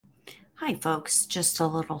Hi, folks. Just a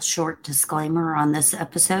little short disclaimer on this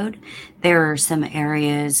episode. There are some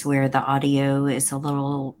areas where the audio is a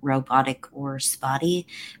little robotic or spotty,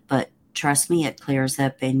 but trust me, it clears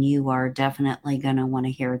up and you are definitely going to want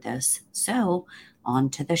to hear this. So,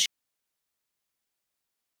 on to the show.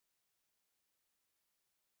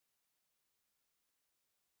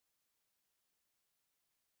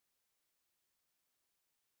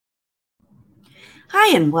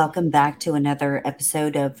 Hi, and welcome back to another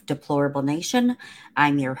episode of Deplorable Nation.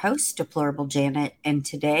 I'm your host, Deplorable Janet, and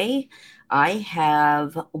today I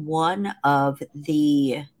have one of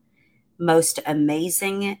the most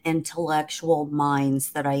amazing intellectual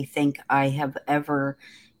minds that I think I have ever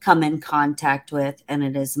come in contact with. And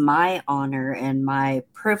it is my honor and my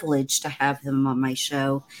privilege to have him on my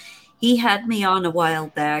show. He had me on a while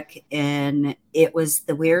back, and it was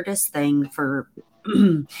the weirdest thing for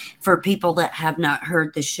for people that have not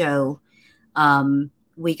heard the show.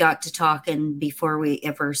 We got to talking before we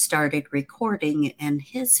ever started recording, and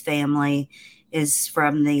his family is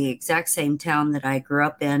from the exact same town that I grew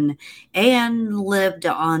up in and lived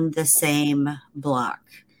on the same block.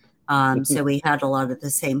 So we had a lot of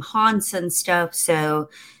the same haunts and stuff.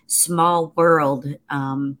 So small world.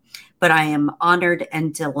 But I am honored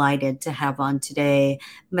and delighted to have on today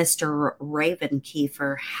Mr. Raven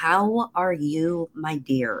Keefer. How are you, my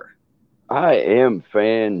dear? I am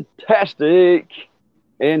fantastic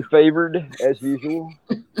and favored as usual.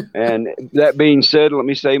 And that being said, let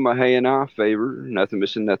me say my hey and I favor. Nothing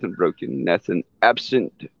missing, nothing broken, nothing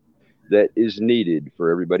absent that is needed for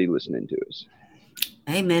everybody listening to us.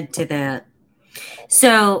 Amen to that.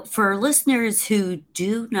 So, for listeners who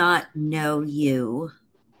do not know you,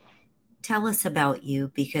 tell us about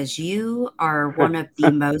you because you are one of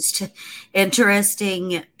the most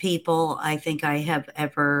interesting people I think I have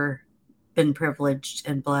ever been privileged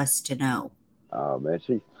and blessed to know. Oh man,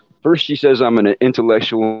 first she says I'm an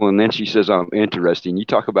intellectual, and then she says I'm interesting. You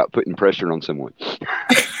talk about putting pressure on someone.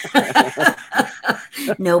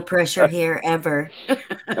 No pressure here ever.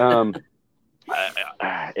 um,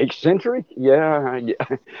 Eccentric, yeah.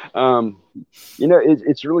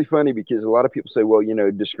 It's really funny because a lot of people say, well,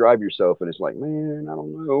 describe yourself, and it's like, man, I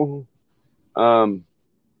don't know. Um,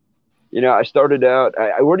 I started out.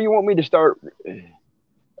 Where do you want me to start,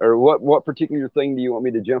 or what particular thing do you want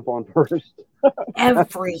me to jump on first?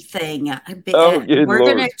 Everything. Oh, good We're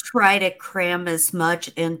going to lord. try to cram as much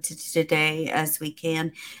into today as we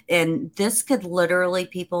can. And this could literally,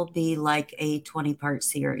 people, be like a 20-part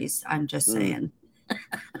series. I'm just Mm. saying.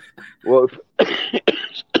 Well,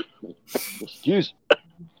 excuse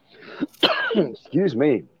excuse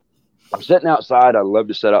me. I'm sitting outside. I love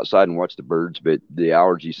to sit outside and watch the birds, but the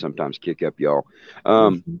allergies sometimes kick up, y'all.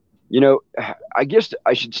 Um, Mhm. you know, I guess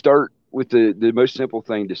I should start with the most simple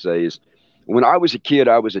thing to say is when I was a kid,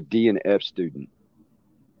 I was a D and F student.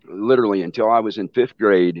 Literally until I was in fifth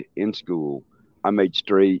grade in school, I made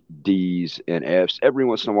straight D's and F's. Every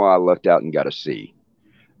once in a while, I lucked out and got a C.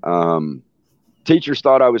 Um, Teachers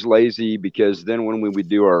thought I was lazy because then when we would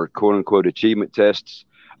do our quote unquote achievement tests,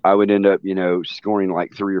 I would end up, scoring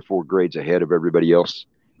like 3 or 4 grades ahead of everybody else.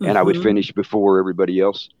 And I would Mhm. finish before everybody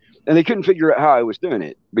else. And they couldn't figure out how I was doing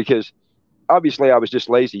it because obviously I was just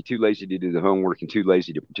lazy, too lazy to do the homework and too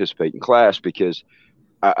lazy to participate in class because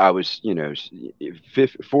I was,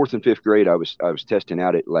 fourth and fifth grade, I was testing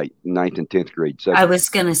out at like ninth and 10th grade I subjects. was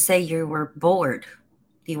going to say you were bored.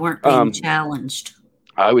 You weren't being Um, challenged.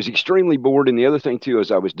 I was extremely bored. And the other thing too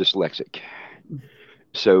is I was dyslexic.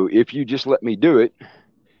 So if you just let me do it,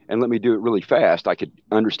 and let me do it really fast, I could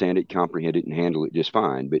understand it, comprehend it, and handle it just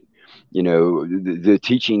fine. But, the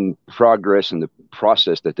teaching progress and the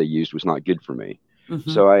process that they used was not good for me. Hmm.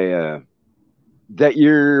 So that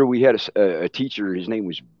year we had a teacher, his name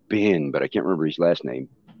was Ben, but I can't remember his last name.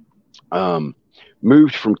 Um,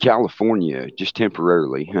 Moved from California just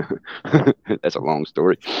temporarily. That's a long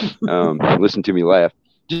story. Listen to me laugh.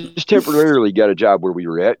 Just temporarily got a job where we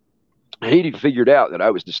were at. He figured out that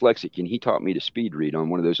I was dyslexic, and he taught me to speed read on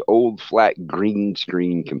one of those old flat green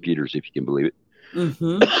screen computers, if you can believe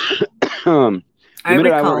Hmm. it. um, I the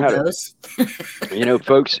minute I recall learned how to, those.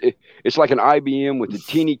 folks, it's like an IBM with a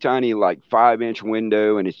teeny tiny, like 5-inch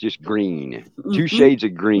window, and it's just green. Two Hmm. shades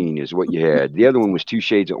of green is what you had. The other one was 2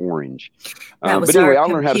 shades of orange. That was But anyway, our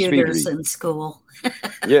I learned how to speed computers read. in school.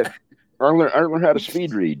 Yeah, I learned how to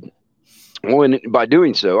speed read. Well, and by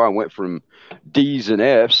doing so, I went from D's and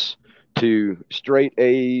F's to straight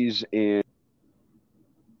A's and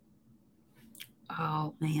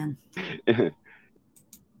Oh, man.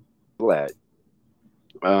 flat.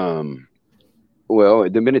 Um, well,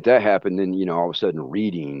 the minute that happened, then all of a sudden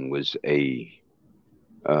reading was a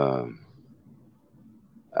um,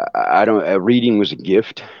 I don't. Reading was a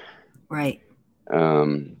gift. Right.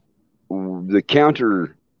 Um, the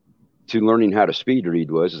counter to learning how to speed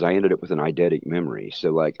read was is I ended up with an eidetic memory.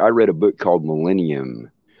 So like I read a book called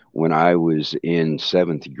Millennium when I was in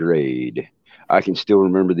seventh grade. I can still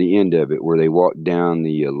remember the end of it where they walked down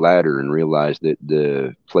the ladder and realized that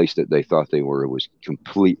the place that they thought they were was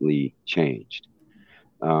completely changed.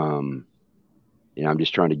 Um, and I'm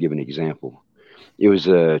just trying to give an example. It was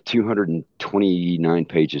 229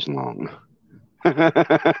 pages long.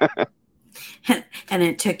 And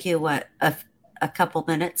it took you what, a couple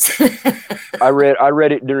minutes? I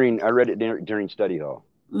read it during study hall.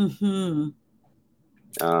 Hmm.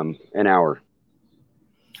 An hour.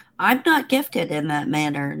 I'm not gifted in that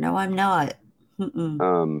manner. No, I'm not.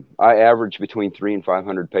 Mm-mm. I average between 300 and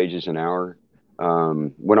 500 pages an hour.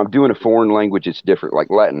 When I'm doing a foreign language, it's different. Like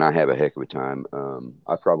Latin, I have a heck of a time.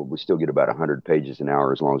 I probably still get about 100 pages an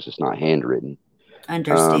hour as long as it's not handwritten.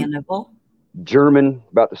 Um, Understandable. German,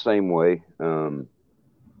 about the same way.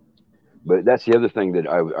 But that's the other thing that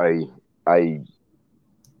I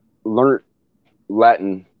learned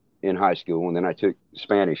Latin in high school, and then I took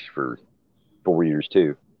Spanish for 4 years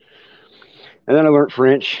too. And then I learned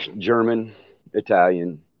French, German,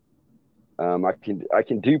 Italian. I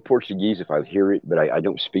can do Portuguese if I hear it, but I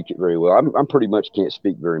don't speak it very well. I'm pretty much can't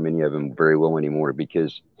speak very many of them very well anymore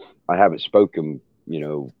because I haven't spoken,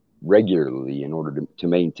 regularly in order to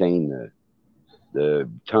maintain the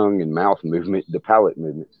tongue and mouth movement, the palate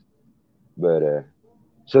movements. But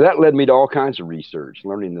so that led me to all kinds of research,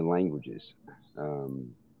 learning the languages.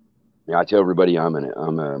 Um, I tell everybody I'm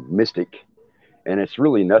a mystic, and it's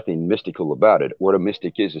really nothing mystical about it. What a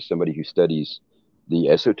mystic is somebody who studies the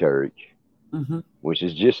esoteric, Hmm. which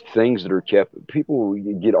is just things that are kept. People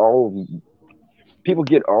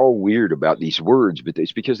get all weird about these words, but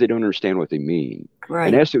it's because they don't understand what they mean. And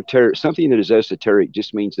Right. esoteric, something that is esoteric,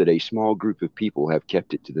 just means that a small group of people have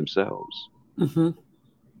kept it to themselves. Hmm.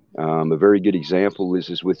 A very good example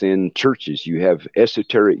is within churches. You have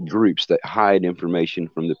esoteric groups that hide information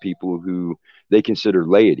from the people who they consider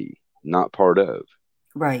laity, not part of.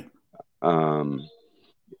 Right. Um,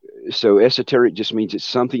 so esoteric just means it's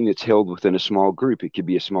something that's held within a small group. It could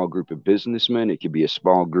be a small group of businessmen. It could be a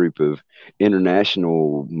small group of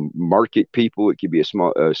international market people. It could be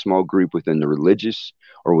a small group within the religious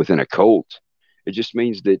or within a cult. It just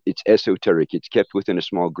means that it's esoteric. It's kept within a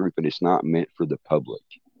small group and it's not meant for the public.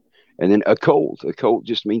 And then a cult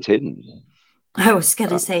just means hidden. I was going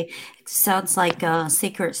to Uh, say, it sounds like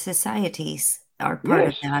secret societies are part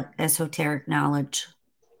of yes. that esoteric knowledge.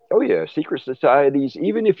 Oh, yeah. Secret societies,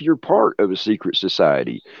 even if you're part of a secret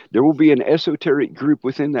society, there will be an esoteric group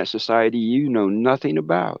within that society you know nothing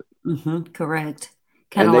about. Hmm. Correct.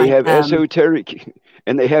 Kind And of they like, have esoteric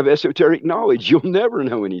and they have esoteric knowledge you'll never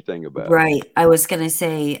know anything about. right. I was going to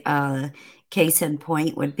say, case in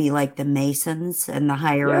point would be like the Masons, and the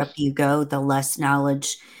higher up Yes. you go, the less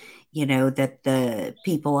knowledge, that the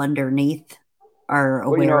people underneath are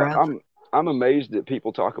Well, aware of. I'm amazed that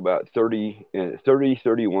people talk about 30,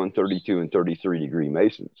 31, 32, and 33 degree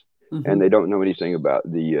Masons, and Hmm. they don't know anything about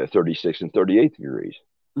the 36 and 38 degrees.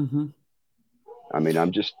 Hmm. I mean,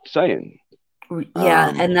 I'm just saying. Yeah,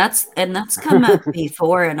 Um, and that's come up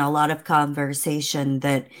before in a lot of conversation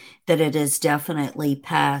that it is definitely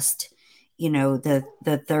past,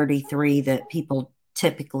 the 33 that people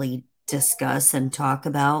typically discuss and talk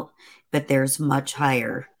about, but there's much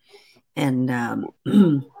higher. And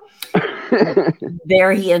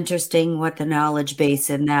very interesting what the knowledge base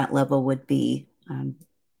in that level would be. I'm um,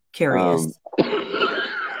 curious,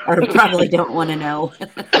 or probably don't want to know.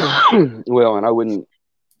 well, and I wouldn't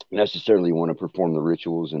necessarily want to perform the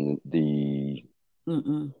rituals and the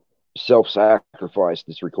Mm-mm. self sacrifice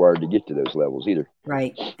that's required to get to those levels either.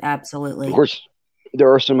 Right, Of absolutely. course,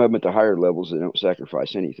 there are some of them at the higher levels that don't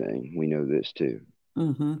sacrifice anything. We know this too.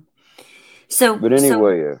 Hmm. So, But so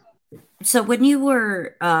anyway, So when you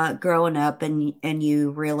were growing up and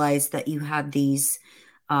you realized that you had these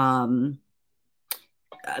um,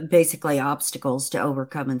 basically obstacles to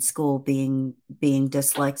overcome in school, being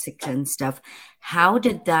dyslexic and stuff, how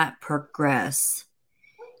did that progress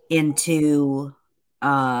into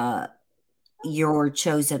uh, your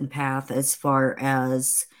chosen path as far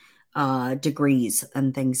as degrees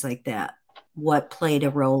and things like that? What played a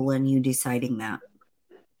role in you deciding that?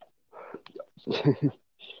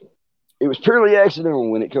 it was purely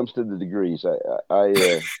accidental when it comes to the degrees.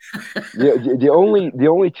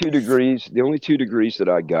 The only two degrees that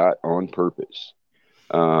I got on purpose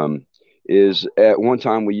um, is at one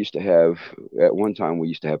time we used to have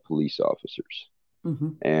police officers, Hmm.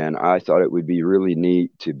 and I thought it would be really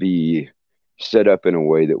neat to be set up in a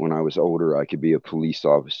way that when I was older, I could be a police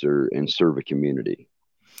officer and serve a community.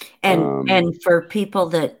 Um, And for people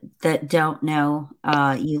that don't know,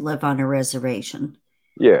 you live on a reservation.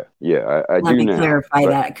 yeah, yeah, I Let do me now, clarify but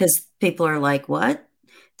that because people are like, "What?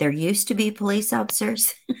 There used to be police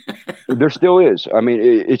officers?" there still is. I mean,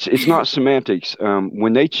 it's not semantics.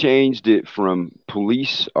 When they changed it from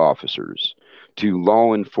police officers to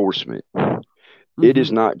law enforcement, it is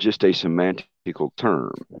Hmm. not just a semantical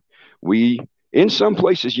term. We, in some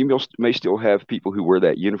places, you may still have people who wear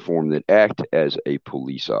that uniform that act as a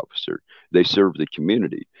police officer. They serve the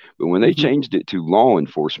community. But when they Hmm. changed it to law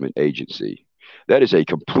enforcement agency, that is a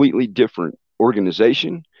completely different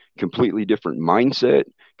organization, completely different mindset,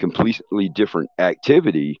 completely different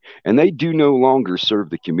activity. And they do no longer serve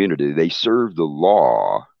the community, they serve the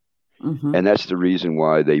law. Hmm. And that's the reason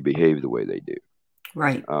why they behave the way they do.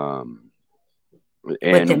 Right. Um, With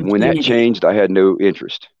and when that impunity. changed, I had no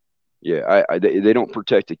interest. Yeah, they don't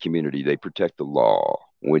protect the community; they protect the law,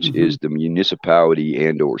 which Hmm. is the municipality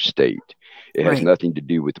and or state. It has Right. nothing to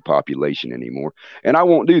do with the population anymore, and I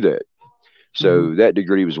won't do that. Hmm. So that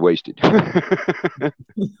degree was wasted.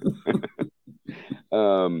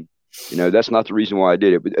 um, that's not the reason why I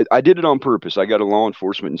did it, but I did it on purpose. I got a law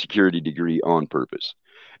enforcement and security degree on purpose,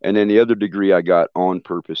 and then the other degree I got on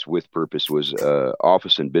purpose with purpose was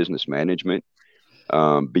office and business management,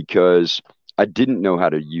 because I didn't know how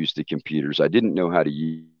to use the computers. I didn't know how to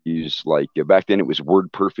use like back then it was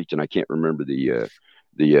Word Perfect, and I can't remember the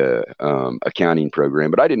accounting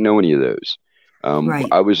program, but I didn't know any of those. Right.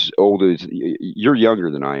 I was old as you're younger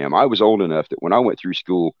than I am. I was old enough that when I went through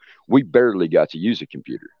school, we barely got to use a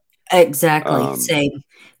computer. Exactly. Um, Same.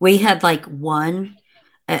 We had like one,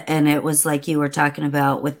 and it was like you were talking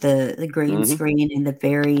about with the green mhm. screen and the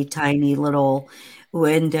very tiny little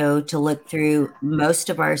window to look through. Most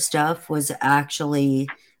of our stuff was actually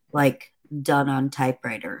like done on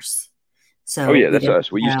typewriters. Oh So yeah, we that's didn't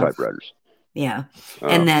us. We use have, typewriters. yeah. Uh,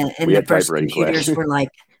 And we the had first typewriting class. computers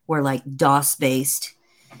were like DOS based.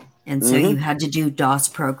 And so you Hmm. had to do DOS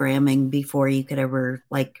programming before you could ever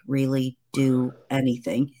like really do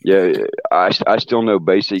anything. Yeah, I still know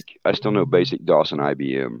basic. I still know basic DOS and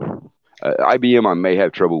IBM. IBM I may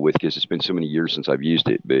have trouble with because it's been so many years since I've used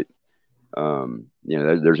it. But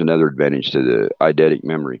there's another advantage to the eidetic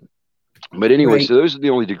memory. But anyway, Right. so those are the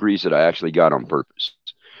only degrees that I actually got on purpose.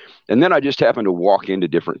 And then I just happened to walk into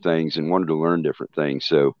different things and wanted to learn different things.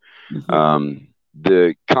 So Mhm.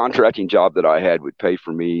 the contracting job that I had would pay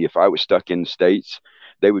for me if I was stuck in the states.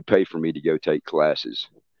 They would pay for me to go take classes.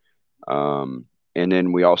 And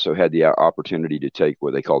then we also had the opportunity to take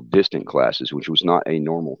what they called distant classes, which was not a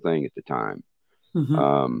normal thing at the time. Mhm.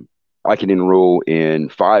 Um, I could enroll in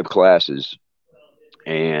 5 classes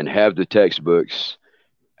and have the textbooks,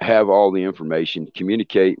 have all the information,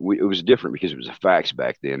 communicate. It was different because it was a fax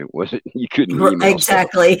back then. It wasn't, you couldn't email stuff.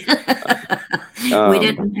 Exactly. We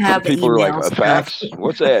didn't Some have people are like, email a stuff. fax?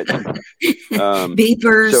 What's that?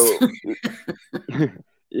 Beepers. So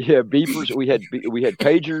yeah, beepers. We had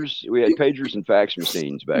pagers. We had pagers and fax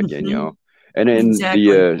machines back then, Mhm. y'all. And then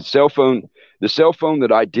Exactly. the cell phone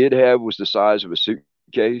that I did have was the size of a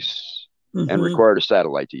suitcase and Mhm. required a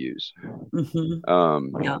satellite to use. Mhm.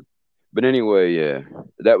 Yeah. Um, but anyway,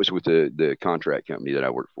 that was with the contract company that I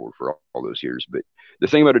worked for all those years. But the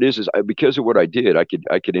thing about it is because of what I did, I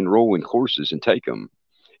could enroll in courses and take them,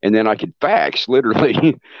 and then I could fax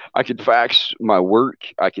literally. I could fax my work.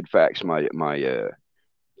 I could fax my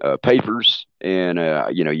papers, and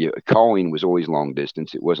calling was always long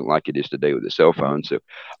distance. It wasn't like it is today with a cell phone, so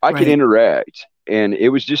I could Right. interact, and it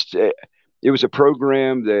was just it was a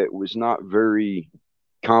program that was not very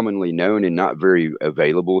commonly known and not very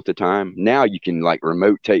available at the time. Now you can like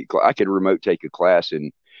remote take. I could remote take a class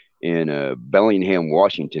in Bellingham,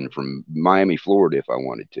 Washington, from Miami, Florida, if I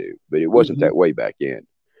wanted to, but it wasn't Mhm. that way back then.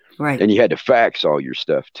 Right. And you had to fax all your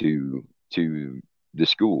stuff to the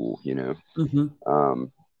school, Mhm.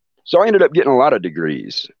 Um, so I ended up getting a lot of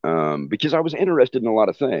degrees because I was interested in a lot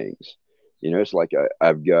of things. It's like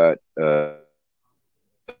I've got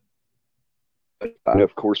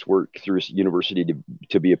enough coursework through a university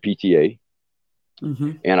to be a PTA,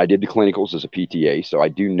 Mhm. and I did the clinicals as a PTA, so I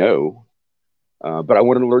do know. But I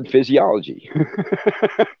wanted to learn physiology.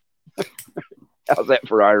 How's that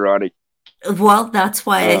for ironic? Well, that's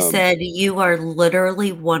why I Um, said you are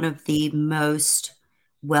literally one of the most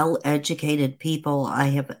well-educated people I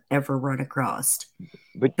have ever run across.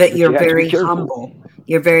 but But but you're you have to be very careful. humble.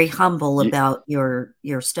 You're very humble You about your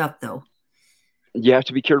stuff, though. you have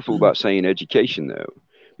to be careful about saying education though,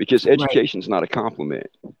 because Right. education is not a compliment.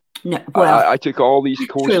 No, I, well, I took all these true.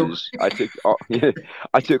 courses. I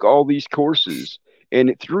took all these courses,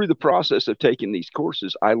 And through the process of taking these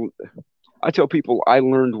courses, I tell people I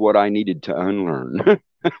learned what I needed to unlearn.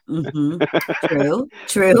 Mm-hmm. True.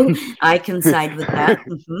 True. I can side with that.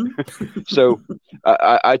 So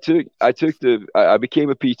Mm-hmm. I became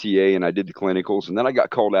a PTA and I did the clinicals, and then I got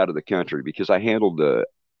called out of the country because I handled the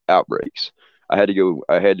outbreaks. I had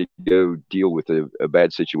to go deal with a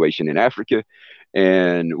bad situation in Africa,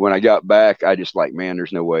 and when I got back, I just like, man,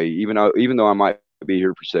 there's no way. Even though I might be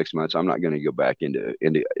here for 6 months, I'm not going to go back into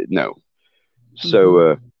no.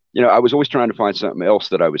 So Mm-hmm. I was always trying to find something else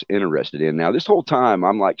that I was interested in. Now, this whole time,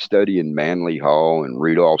 I'm like studying Manly Hall and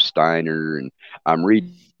Rudolf Steiner, and I'm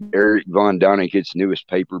reading Eric von Doniget's newest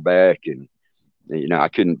paperback. And, I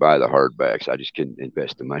couldn't buy the hardbacks. I just couldn't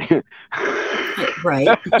invest the money.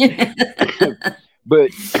 Right.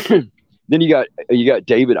 But then you got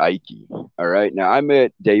David Icke. All right. Now, I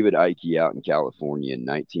met David Icke out in California in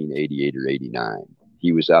 1988 or 89.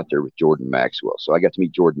 He was out there with Jordan Maxwell. So I got to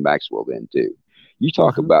meet Jordan Maxwell then, too. You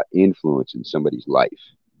talk Mm-hmm. about influence in somebody's life.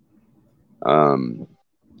 Um,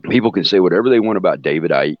 People can say whatever they want about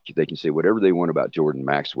David Icke. They can say whatever they want about Jordan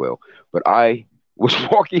Maxwell. But I was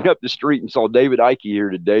walking up the street and saw David Icke here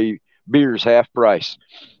today. Beer's half price.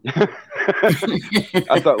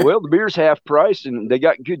 I thought, well, the beer's half price and they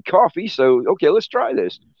got good coffee. So, okay, let's try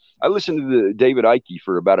this. I listened to the David Icke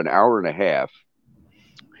for about an hour and a half.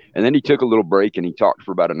 And then he took a little break and he talked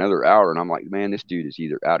for about another hour. And I'm like, man, this dude is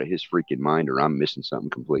either out of his freaking mind or I'm missing something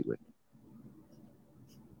completely.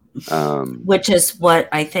 Um, Which is what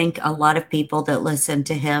I think a lot of people that listen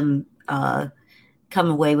to him come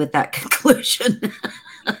away with that conclusion.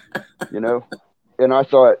 you know, and I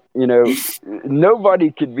thought,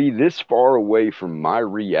 nobody could be this far away from my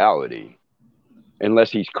reality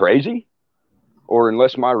unless he's crazy or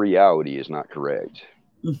unless my reality is not correct.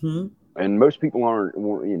 Mm-hmm. And most people aren't,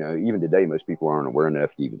 even today, most people aren't aware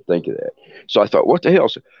enough to even think of that. So I thought, what the hell?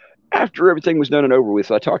 So after everything was done and over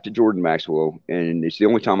with, I talked to Jordan Maxwell, and it's the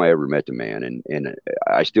only time I ever met the man. And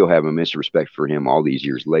I still have immense respect for him all these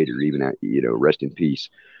years later, even at, rest in peace.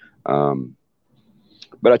 Um,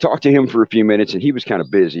 but I talked to him for a few minutes, and he was kind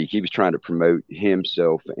of busy. He was trying to promote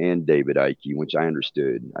himself and David Icke, which I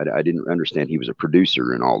understood. I didn't understand he was a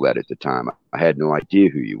producer and all that at the time. I had no idea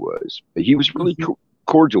who he was, but he was really Mm-hmm.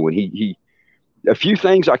 cordial, and he a few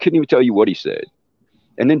things I couldn't even tell you what he said.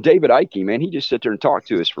 And then David Icke, man, he just sat there and talked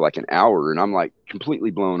to us for like an hour, and I'm like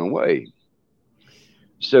completely blown away.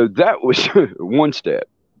 So that was one step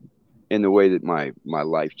in the way that my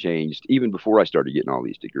life changed, even before I started getting all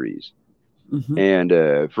these degrees. Mm-hmm.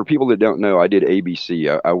 And for people that don't know, I did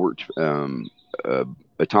ABC. I worked uh,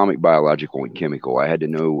 atomic, biological, and chemical. I had to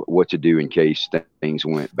know what to do in case things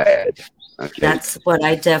went bad. Okay, That's what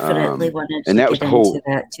I definitely um, wanted and to that was get a whole into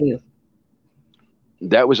that too.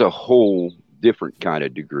 different kind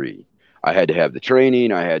of degree. I had to have the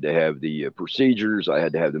training. I had to have the procedures. I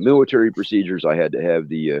had to have the military procedures. I had to have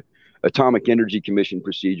the Atomic Energy Commission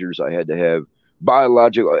procedures. I had to have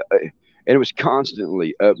biological, and it was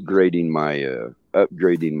constantly upgrading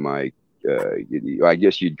my. I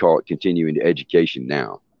guess you'd call it continuing education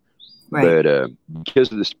now, Right. but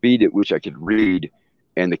because of the speed at which I could read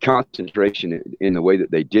and the concentration in the way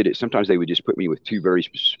that they did it, sometimes they would just put me with two very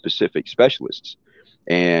specific specialists,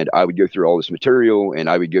 and I would go through all this material and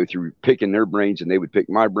I would go through picking their brains and they would pick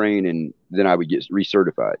my brain and then I would get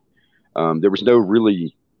recertified. There was no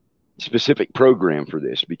really specific program for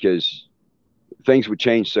this because things would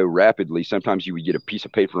change so rapidly. Sometimes you would get a piece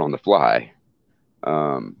of paper on the fly,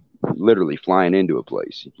 um, literally flying into a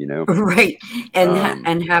place. Right. And Um,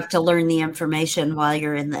 and have to learn the information while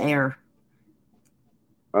you're in the air.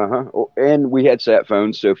 uh-huh. And we had sat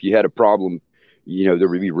phones, so if you had a problem, there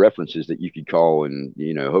would be references that you could call, and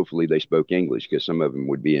hopefully they spoke English because some of them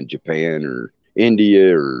would be in Japan or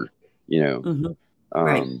India or you know. Mm-hmm.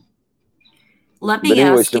 Right. Um, Let but me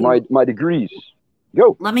anyway, ask so you my degrees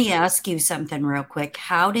go. let me ask you something real quick.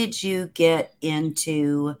 How did you get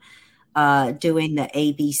into doing the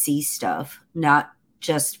ABC stuff? Not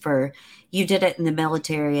just for you did it in the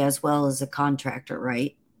military as well as a contractor,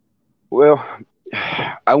 right? Well,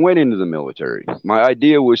 I went into the military. My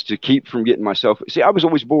idea was to keep from getting myself. See, I was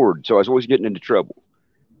always bored, so I was always getting into trouble.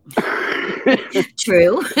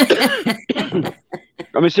 True.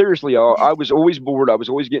 I mean, seriously, y'all, I was always bored. I was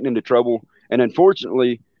always getting into trouble. And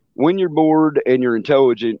unfortunately, when you're bored and you're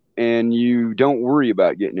intelligent and you don't worry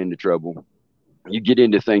about getting into trouble, you get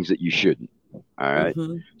into things that you shouldn't. All right.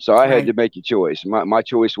 Mm-hmm. So I had Right. to make a choice. My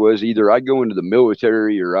choice was either I go into the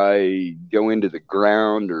military or I go into the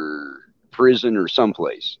ground or prison or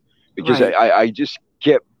someplace because Right. I just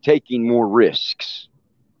kept taking more risks.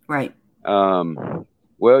 Right. Um,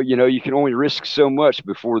 Well, you can only risk so much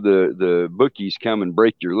before the bookies come and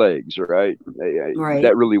break your legs, right? Right.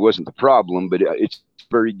 That really wasn't the problem, but it's a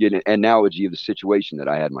very good analogy of the situation that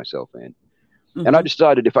I had myself in. And I Mm-hmm.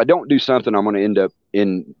 decided if I don't do something, I'm going to end up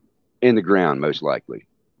in the ground most likely.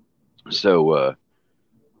 So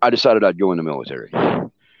I decided I'd go in the military. Mm-hmm.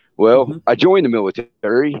 Well, I joined the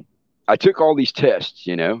military. I took all these tests,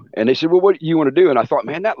 and they said, "Well, what do you want to do?" And I thought,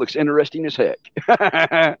 "Man, that looks interesting as heck."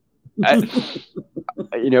 I,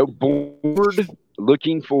 bored,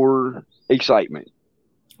 looking for excitement.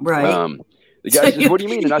 Right. Um, the guy So says, you, "What do you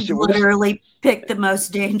mean?" And I you said, "Well, this." literally picked the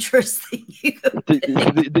most dangerous thing you could The,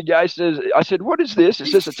 pick. the guy says, "I said, what is this?" It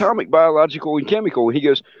says atomic, biological, and chemical. And he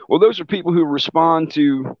goes, "Well, those are people who respond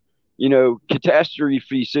to,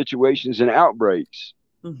 catastrophe situations and outbreaks,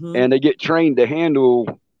 Mm-hmm. and they get trained to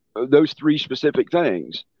handle those three specific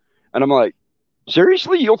things." And I'm like,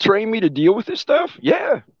 "Seriously, you'll train me to deal with this stuff?"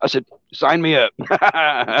 "Yeah." I said, "Sign me up."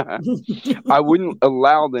 I wouldn't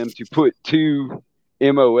allow them to put two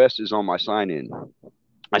MOSs on my sign in.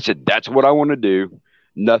 I said, "That's what I want to do,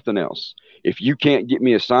 nothing else. If you can't get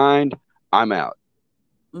me assigned, I'm out."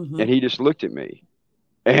 Mm-hmm. And he just looked at me.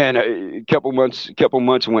 And a couple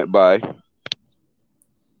months went by.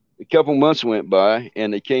 A couple months went by,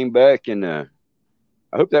 and they came back, and I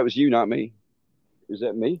hope that was you, not me. Is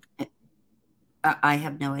that me? I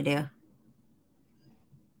have no idea.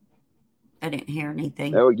 I didn't hear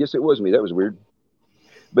anything. Oh, I guess it was me. That was weird.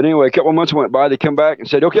 But anyway, a couple months went by. They come back and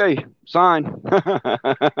said, "Okay, sign."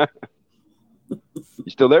 You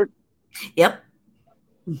still there? Yep.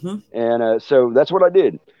 Mm-hmm. And so that's what I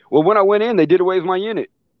did. Well, when I went in, they did away with my unit.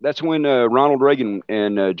 That's when Ronald Reagan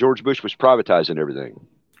and George Bush was privatizing everything.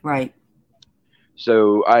 Right.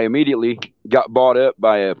 So I immediately got bought up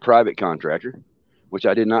by a private contractor, which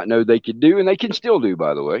I did not know they could do, and they can still do,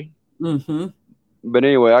 by the way. Mm-hmm. But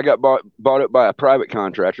anyway, I got bought up by a private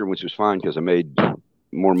contractor, which was fine because I made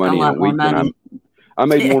more A money in a lot more week than money. I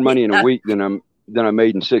made more money in a Yeah. week than I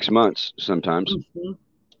made in 6 months sometimes.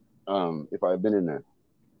 Mm-hmm. If I had been in there,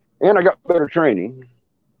 and I got better training.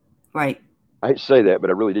 Right. I hate to say that, but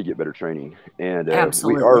I really did get better training, and we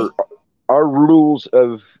Absolutely. our rules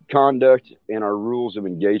of conduct and our rules of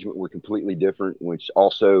engagement were completely different, which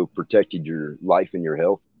also protected your life and your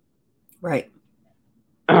health. Right.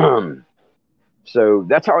 So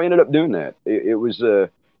that's how I ended up doing that. It was, do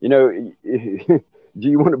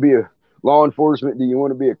you want to be a law enforcement? Do you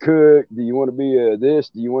want to be a cook? Do you want to be a this?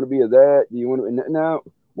 Do you want to be a that? Do you want to now?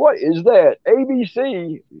 What is that?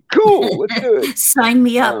 ABC. Cool. Let's do it. Sign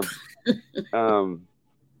me up. Um, um,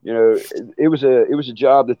 it was a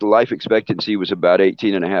job that the life expectancy was about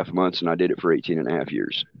 18 and a half months, and I did it for 18 and a half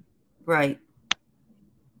years. Right.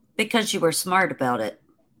 Because you were smart about it.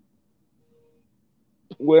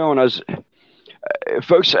 Well, and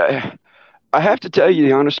folks, I have to tell you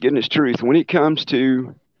the honest goodness truth. When it comes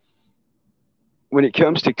to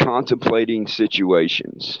contemplating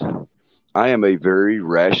situations, I am a very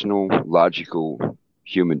rational, logical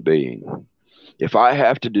human being. If I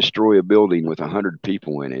have to destroy a building with 100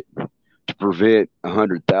 people in it to prevent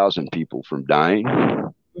 100,000 people from dying,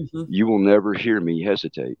 Mm-hmm. you will never hear me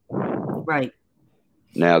hesitate. Right.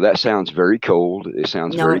 Now, that sounds very cold. It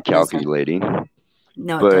sounds No, very it doesn't. calculating,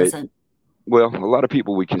 No, it but doesn't. well, a lot of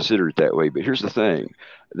people would consider it that way. But here's the thing,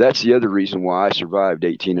 that's the other reason why I survived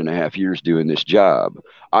 18 and a half years doing this job.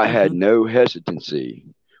 I had Mm-hmm. no hesitancy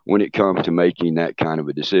when it comes to making that kind of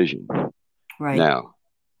a decision. Right. Now,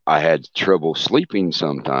 I had trouble sleeping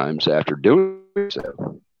sometimes after doing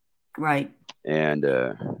so. Right. And,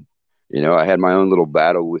 I had my own little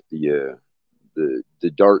battle with the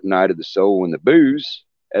dark night of the soul and the booze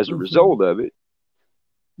as a Mm-hmm. result of it.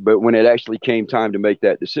 But when it actually came time to make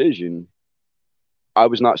that decision, I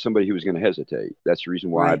was not somebody who was going to hesitate. That's the reason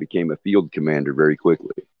why I Right. became a field commander very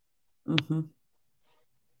quickly. Mm-hmm.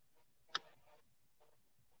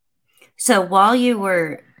 So while you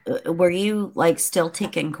were you like still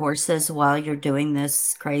taking courses while you're doing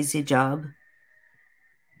this crazy job?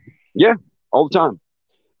 Yeah, all the time.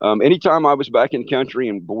 Anytime I was back in the country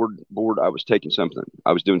and bored, I was taking something.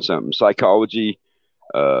 I was doing something.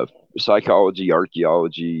 Uh, psychology,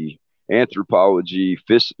 archaeology, anthropology,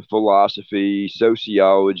 philosophy,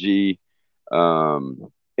 sociology,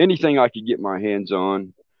 anything I could get my hands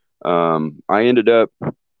on. Um, I ended up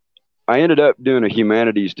I ended up doing a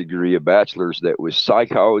humanities degree, a bachelor's that was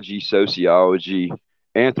psychology, sociology,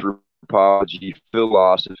 anthropology,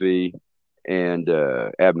 philosophy, and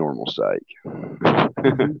abnormal psych.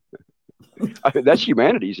 Mm-hmm. That's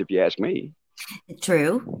humanities, if you ask me.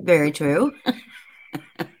 True. Very true.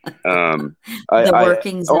 Um, I, The I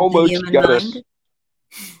workings of the almost human got us. mind.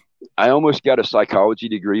 I almost got a psychology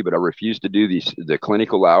degree, but I refused to do the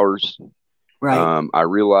clinical hours. Right. I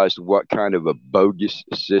realized what kind of a bogus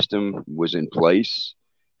system was in place,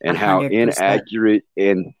 A and how 100%.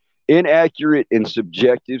 inaccurate and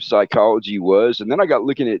subjective psychology was. And then I got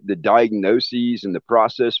looking at the diagnoses and the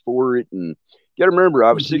process for it. And you got to remember,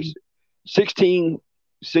 I was Mhm. 16,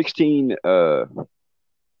 16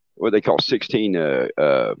 what they call 16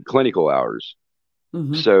 clinical hours.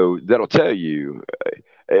 Mhm. So that'll tell you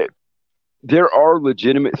uh, there are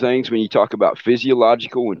legitimate things when you talk about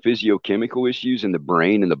physiological and physiochemical issues in the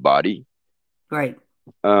brain and the body. Right.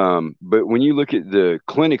 But when you look at the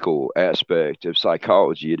clinical aspect of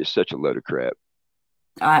psychology, it is such a load of crap.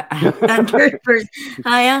 I 100%,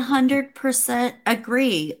 I 100%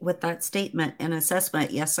 agree with that statement and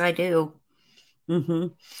assessment. Yes, I do.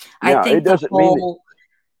 Mhm. I Now, it think the doesn't mean that. whole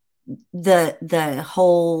the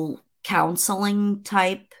whole counseling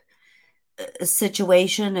type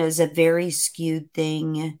situation is a very skewed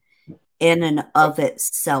thing in and of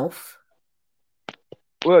itself.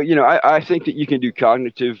 Well, I think that you can do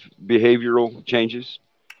cognitive behavioral changes.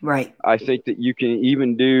 Right. I think that you can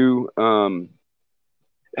even do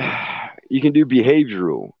you can do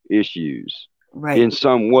behavioral issues in Right.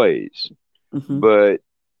 some ways, Mhm. but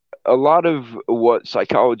a lot of what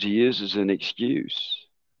psychology is an excuse.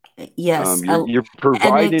 Yes, You're and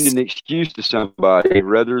providing it's an excuse to somebody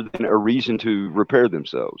rather than a reason to repair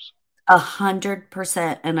themselves.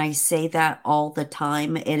 100%, and I say that all the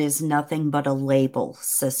time. It is nothing but a label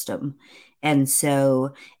system. And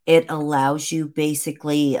so it allows you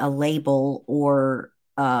basically a label or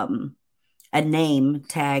a name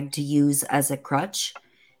tag to use as a crutch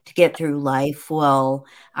to get through life. Well,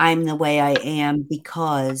 I'm the way I am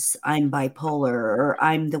because I'm bipolar, or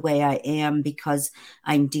I'm the way I am because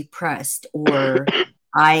I'm depressed, or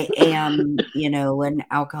I am, an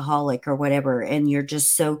alcoholic or whatever. And you're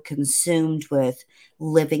just so consumed with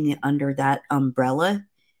living under that umbrella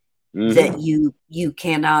that Hmm. you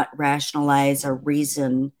cannot rationalize or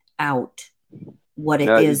reason out what it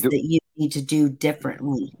Now, is that you need to do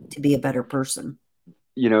differently to be a better person.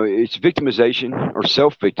 it's victimization or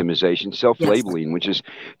self-victimization, Yes. self-labeling, which is,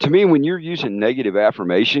 to me, when you're using negative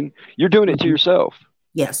affirmation, you're doing it to Mhm. yourself.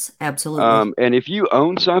 Yes, absolutely. And if you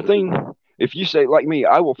own something, if you say, like me,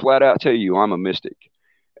 I will flat out tell you I'm a mystic.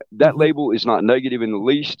 That Mhm, label is not negative in the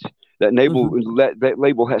least. That label, mhm. that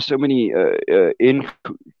label has so many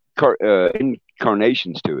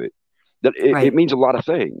incarnations to it that it Right, means a lot of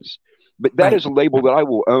things. But that right. is a label that I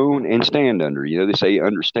will own and stand under. They say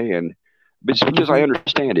understand, but it's because I Mhm.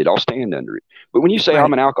 understand it. I'll stand under it. But when you say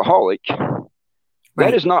I'm Right, an alcoholic, that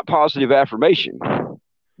right. is not positive affirmation.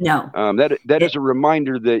 No, That it is a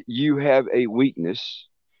reminder that you have a weakness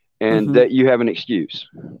and mhm, that you have an excuse.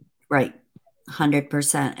 right.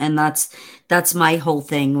 100%. And that's my whole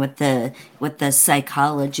thing with the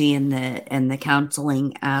psychology and the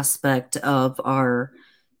counseling aspect of our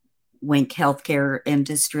Wink healthcare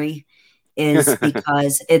industry is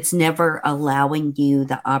because it's never allowing you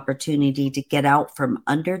the opportunity to get out from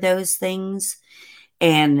under those things.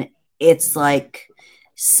 And it's like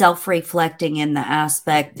self-reflecting in the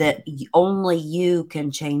aspect that only you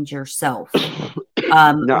can change yourself,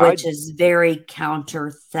 Now, which is very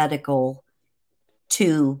counterthetical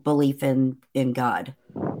to belief in God.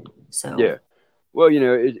 So, yeah. Well,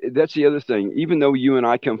 that's the other thing. Even though you and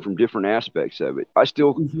I come from different aspects of it, I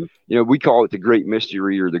still, mhm, we call it the great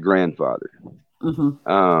mystery or the grandfather. mhm,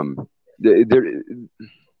 Um, there,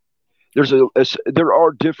 there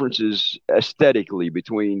are differences aesthetically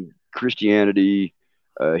between Christianity,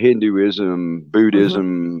 Hinduism, mhm,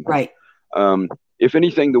 Buddhism. right, Um, if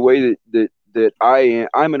anything, the way that I am,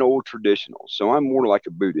 I'm an old traditional, so I'm more like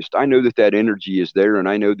a Buddhist. I know that that energy is there, and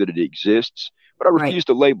I know that it exists, but I right, refuse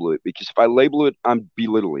to label it because if I label it, I'm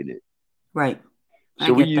belittling it. right. I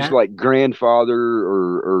So we get use that. like grandfather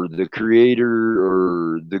or the creator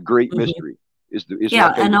or the great Mhm. mystery is my Yeah,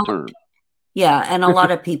 and favorite term. a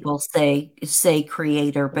lot of people say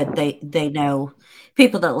creator, but they know,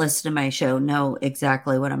 people that listen to my show know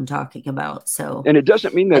exactly what I'm talking about. So, And it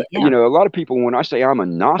doesn't mean but that, yeah. a lot of people, when I say I'm a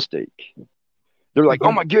Gnostic, they're like,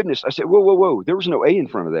 oh Mhm. my goodness. I said, whoa, whoa, whoa. There was no A in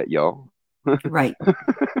front of that, y'all. Right.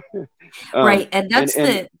 um, Right, and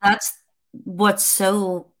and that's what's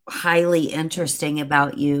so highly interesting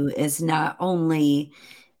about you is not only,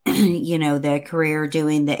 the career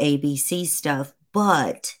doing the ABC stuff,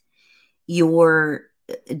 but your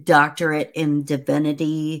doctorate in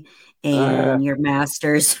divinity uh, and your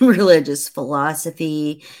master's in religious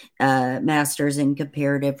philosophy, master's in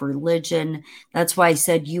comparative religion. That's why I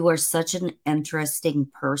said you are such an interesting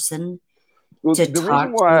person Well, to the reason talk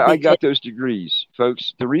to why I because got those degrees,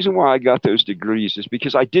 folks, the reason why I got those degrees is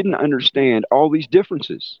because I didn't understand all these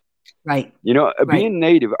differences. right, You know, right, being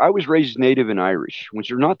native, I was raised native and Irish,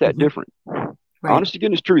 which are not that hmm, different. right. Honest to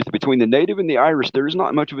goodness truth, between the native and the Irish, there is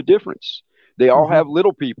not much of a difference. They all Hmm. have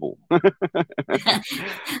little people.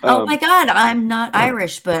 Oh my um, God, I'm not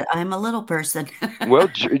Irish, but I'm a little person. well,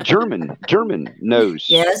 Yes, German knows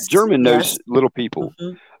yes. little people.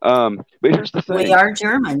 Hmm. But here's the We thing. are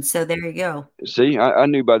German, so there you go. See, I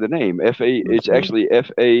knew by the name. It's Hmm. actually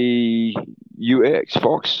Faux,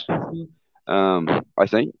 Fox. Hmm. I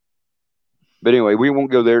think. But anyway, we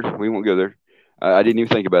won't go there. We won't go there. I didn't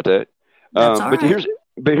even think about that. That's all But right.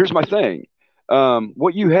 here's my thing.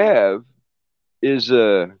 What you have is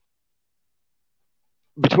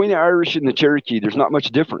between the Irish and the Cherokee. There's not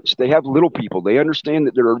much difference. They have little people. They understand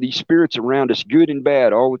that there are these spirits around us, good and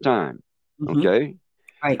bad, all the time. Hmm. Okay.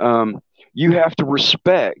 Right. Um, you have to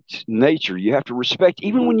respect nature. You have to respect,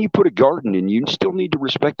 even when you put a garden in, you still need to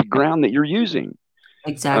respect the ground that you're using.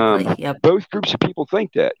 Exactly. Yep. Both groups of people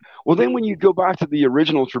think that. Well, then when you go back to the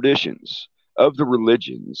original traditions of the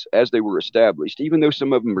religions as they were established, even though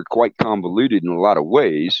some of them are quite convoluted in a lot of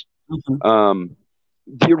ways, Hmm. um,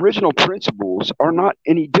 the original principles are not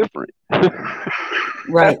any different.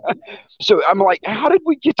 Right. So I'm like, how did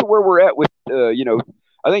we get to where we're at with,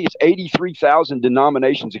 I think it's 83,000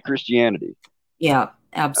 denominations of Christianity. Yeah.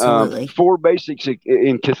 Absolutely. Four basics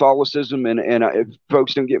in Catholicism, and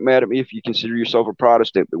folks don't get mad at me if you consider yourself a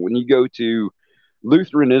Protestant, but when you go to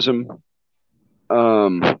Lutheranism,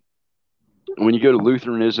 um,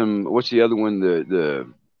 what's the other one? The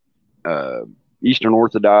Eastern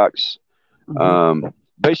Orthodox. Hmm.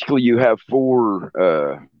 Basically, you have four.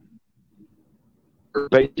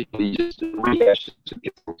 Basically, just rehashes of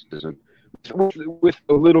Catholicism with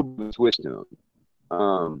a little bit of twist to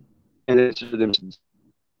them. And it's them.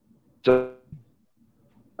 So,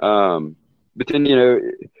 but then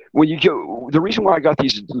when you go, the reason why I got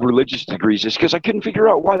these religious degrees is because I couldn't figure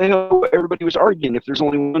out why the hell everybody was arguing if there's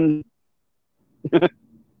only one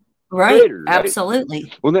Right. creator, right?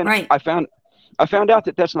 Absolutely. Well, then Right. I found out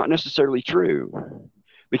that that's not necessarily true,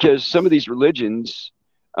 because some of these religions,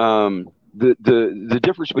 the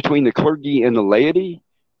difference between the clergy and the laity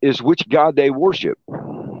is which god they worship,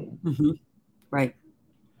 Hmm. Right.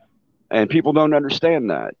 and people don't understand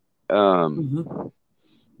that. Hmm.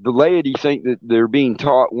 The laity think that they're being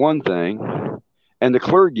taught one thing, and the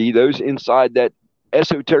clergy, those inside that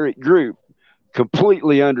esoteric group,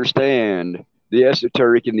 completely understand the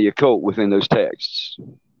esoteric and the occult within those texts.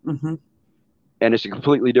 Hmm. And it's a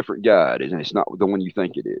completely different God, and it's not the one you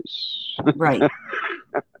think it is. Right.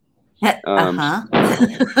 um,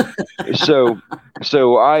 Uh-huh. so,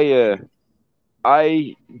 so I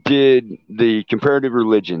did the comparative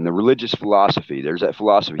religion, the religious philosophy. There's that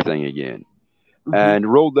philosophy thing again, Hmm.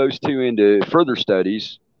 and rolled those two into further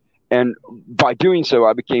studies. And by doing so,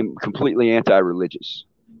 I became completely anti-religious.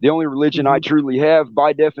 The only religion I Hmm. truly have,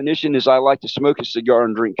 by definition, is I like to smoke a cigar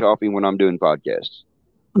and drink coffee when I'm doing podcasts.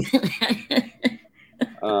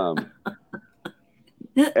 Um,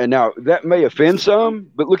 and now that may offend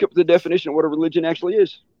some, but look up the definition of what a religion actually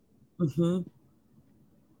is. Hmm.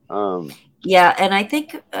 Um, Yeah, and I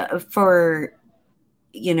think for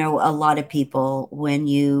a lot of people, when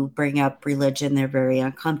you bring up religion, they're very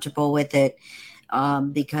uncomfortable with it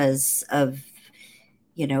because of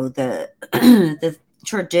the the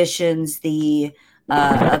traditions, the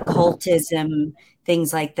occultism,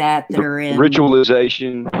 things like that are in. Yes,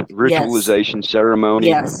 ritualization, ceremony.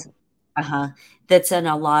 yes, uh-huh, that's in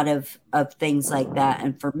a lot of things like that.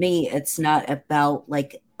 And for me, it's not about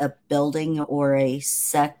like a building or a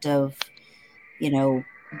sect of you know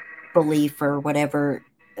belief or whatever.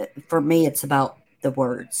 For me, it's about the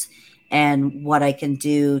words and what I can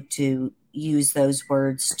do to use those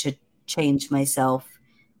words to change myself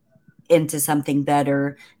into something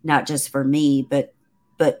better, not just for me, but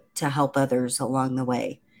to help others along the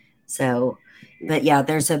way. So, but yeah,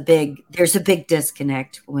 there's a big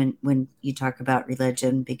disconnect when you talk about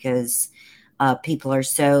religion because people are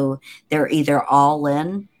they're either all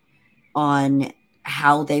in on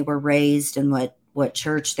how they were raised and what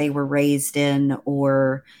church they were raised in,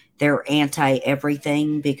 or they're anti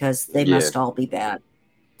everything because they Yeah. must all be bad.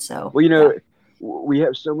 So Well, yeah, we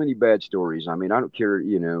have so many bad stories. I mean, I don't care.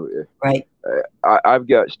 right. I've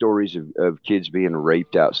got stories of kids being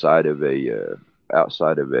raped outside of a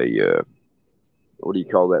what do you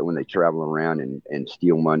call that when they travel around and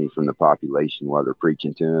steal money from the population while they're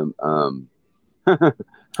preaching to them?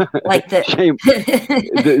 Like the Shame.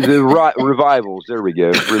 The revivals. There we go.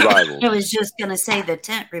 I Revivals. was just gonna say the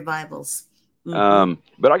tent revivals. Mm-hmm.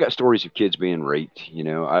 But I got stories of kids being raped.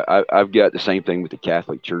 I've got the same thing with the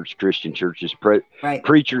Catholic Church, Christian churches, Right.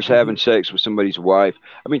 preachers Mm-hmm. having sex with somebody's wife.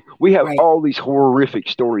 I mean, we have Right. all these horrific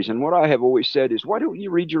stories. And what I have always said is, why don't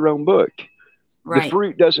you read your own book? The Right.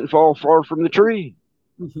 fruit doesn't fall far from the tree.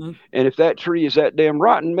 Mm-hmm. And if that tree is that damn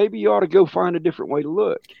rotten, maybe you ought to go find a different way to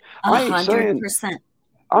look. A I ain't hundred saying percent.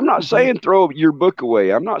 I'm not Mm-hmm. saying throw your book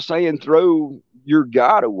away. I'm not saying throw your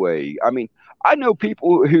God away. I mean, I know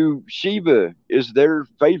people who Shiva is their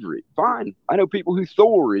favorite. Fine. I know people who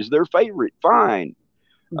Thor is their favorite. Fine.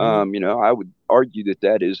 Mm-hmm. I would argue that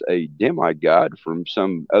that is a demigod from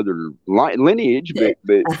some other lineage, but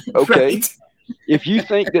okay. Right. If you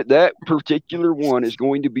think that that particular one is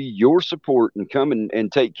going to be your support and come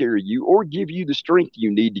and take care of you or give you the strength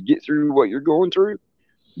you need to get through what you're going through,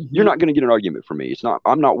 you're Mm-hmm. not going to get an argument from me. It's not.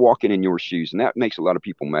 I'm not walking in your shoes, and that makes a lot of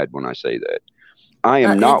people mad when I say that. I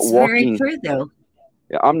am not It's very walking. true, though.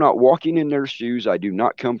 I'm not walking in their shoes. I do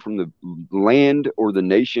not come from the land or the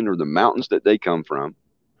nation or the mountains that they come from.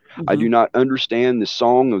 I Mm-hmm. do not understand the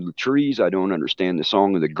song of the trees. I don't understand the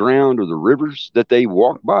song of the ground or the rivers that they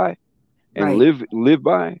walk by and Right. live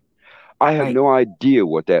by. I have Right. no idea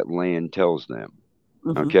what that land tells them.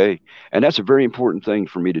 Mm-hmm. Okay. And that's a very important thing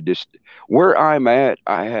for me to just, where I'm at,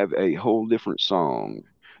 I have a whole different song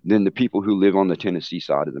than the people who live on the Tennessee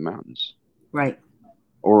side of the mountains Right.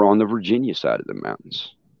 or on the Virginia side of the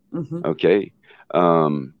mountains. Mm-hmm. Okay.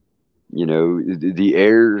 Um, the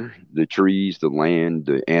air, the trees, the land,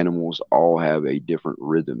 the animals all have a different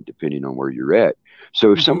rhythm depending on where you're at.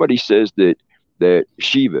 So if Mm-hmm. somebody says that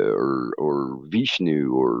Shiva or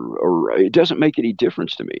Vishnu or it doesn't make any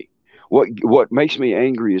difference to me. What makes me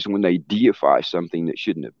angry is when they deify something that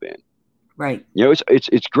shouldn't have been. Right.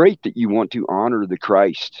 It's great that you want to honor the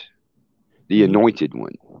Christ, the Mm-hmm. anointed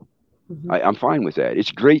one. Mm-hmm. I'm fine with that.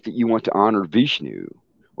 It's great that you want to honor Vishnu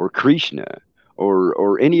or Krishna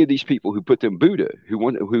or any of these people who put them Buddha,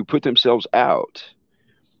 who put themselves out.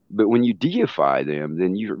 But when you deify them,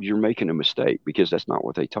 then you're making a mistake because that's not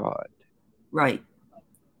what they taught. Right.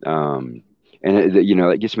 Um, and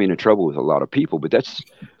that gets me into trouble with a lot of people. But that's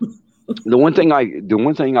the one thing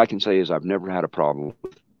I can say is I've never had a problem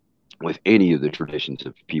with any of the traditions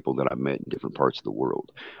of people that I've met in different parts of the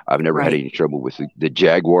world. I've never had Right. any trouble with the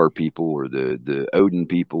Jaguar people or the Odin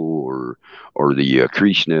people or the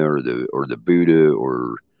Krishna or the Buddha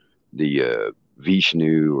or the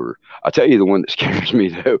Vishnu or I'll tell you the one that scares me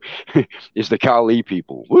though is the Kali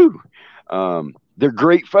people. Woo! They're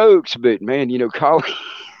great folks, but man, Kali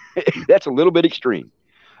that's a little bit extreme.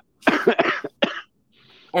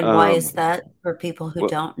 And why is um, that for people who well,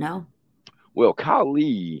 don't know?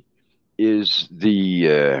 Kali is the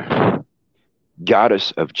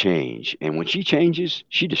goddess of change. And when she changes,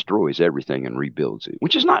 she destroys everything and rebuilds it,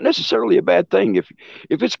 which is not necessarily a bad thing. If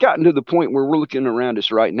it's gotten to the point where we're looking around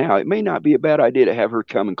us right now, it may not be a bad idea to have her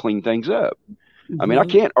come and clean things up. I mean, I Mm-hmm.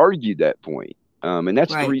 can't argue that point. And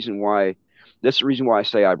Right. that's the reason why I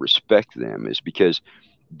say I respect them is because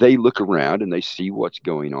they look around and they see what's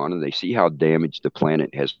going on and they see how damaged the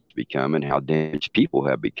planet has become and how damaged people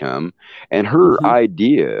have become. And her Mm-hmm.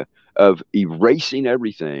 idea of erasing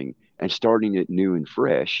everything and starting it new and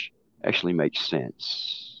fresh actually makes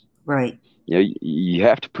sense. Right. You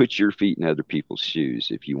have to put your feet in other people's shoes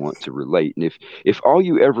if you want to relate. And if all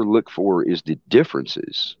you ever look for is the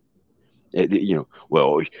differences,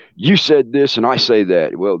 well, you said this and I say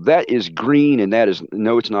that. Well, that is green and that is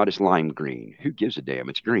no, it's not. It's lime green. Who gives a damn?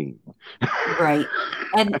 It's green. Right.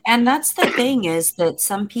 And that's the thing is that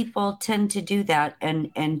some people tend to do that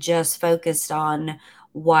and just focused on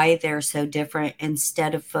why they're so different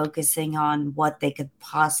instead of focusing on what they could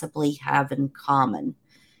possibly have in common.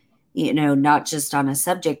 Not just on a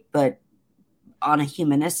subject, but on a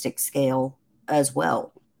humanistic scale as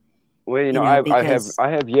well. Well, Because I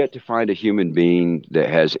have yet to find a human being that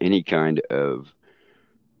has any kind of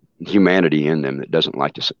humanity in them that doesn't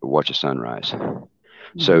like to watch a sunrise.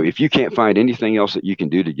 So mhm, if you can't find anything else that you can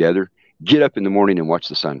do together, get up in the morning and watch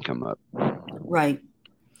the sun come up. right.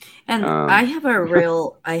 And Um, I have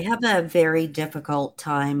a very difficult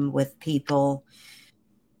time with people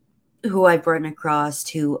who I've run across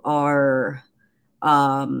who are,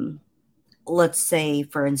 um, let's say,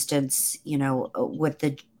 for instance, with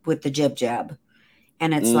the jib jab,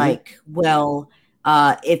 and it's hmm like, well,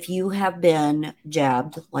 if you have been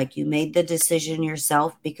jabbed, like you made the decision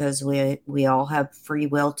yourself, because we all have free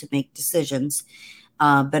will to make decisions,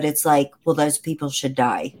 but it's like, well, those people should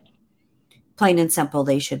die, plain and simple.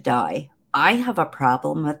 They should die. I have a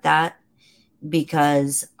problem with that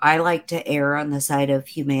because I like to err on the side of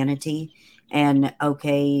humanity. And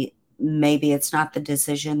okay, maybe it's not the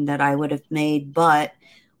decision that I would have made, but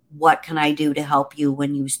what can I do to help you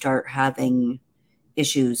when you start having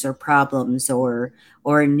issues or problems or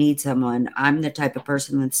need someone. I'm the type of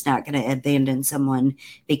person that's not going to abandon someone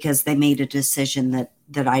because they made a decision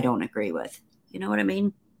that I don't agree with. You know what I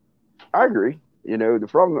mean? I agree. The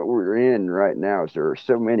problem that we're in right now is there are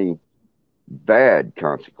so many bad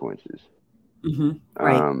consequences Mm-hmm.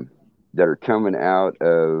 Right. um, that are coming out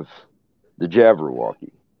of the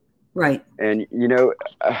Jabberwocky. Right. And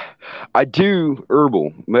uh, I do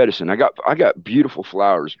herbal medicine. I got beautiful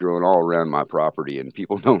flowers growing all around my property, and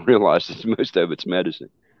people don't realize that most of it's medicine.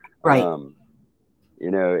 Right. Um,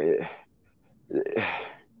 you know, it,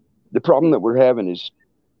 the problem that we're having is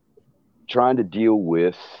trying to deal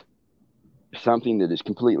with something that is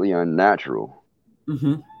completely unnatural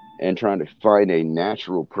Mm-hmm. and trying to find a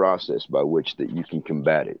natural process by which that you can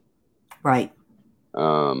combat it. Right.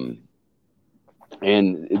 Um,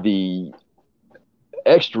 and the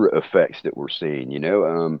extra effects that we're seeing,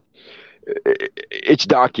 it's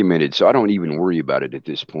documented, so I don't even worry about it at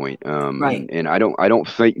this point. Right. And I don't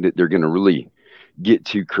think that they're going to really get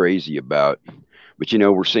too crazy about. But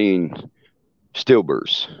we're seeing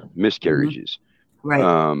stillbirths, Mm-hmm. miscarriages, Right.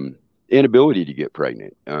 um, inability to get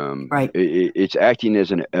pregnant. Right. It's acting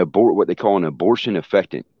as what they call an abortion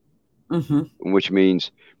affectant, Mm-hmm. which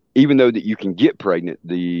means even though that you can get pregnant,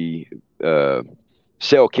 the uh,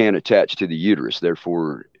 cell can't attach to the uterus.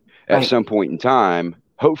 Therefore, at Right. some point in time,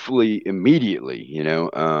 hopefully immediately,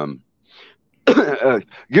 a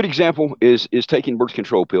good example is taking birth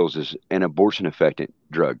control pills as an abortion affectant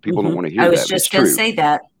drug. People don't Mm-hmm. want to I hear was that, but it's just going to true. say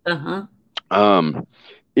that. Uh-huh. Um,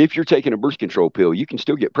 if you're taking a birth control pill, you can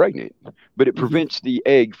still get pregnant, but it Mm-hmm. prevents the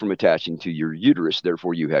egg from attaching to your uterus.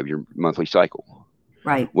 Therefore, you have your monthly cycle.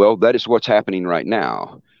 Right. Well, that is what's happening right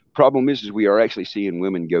now. Problem is we are actually seeing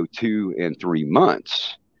women go 2 and 3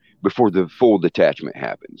 months before the full detachment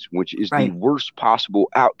happens, which is the Right. worst possible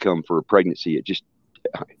outcome for a pregnancy. It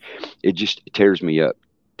just tears me up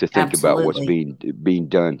to think about what's Absolutely. being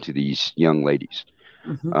done to these young ladies,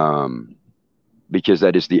 Mm-hmm. um, because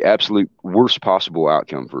that is the absolute worst possible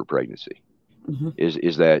outcome for a pregnancy. Mm-hmm.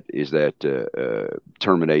 Is that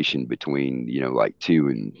termination between like 2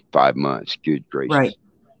 and 5 months? Good Right. gracious.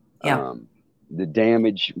 Yeah. um, the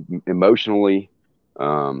damage emotionally,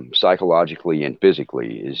 psychologically, and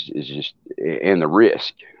physically is just, and the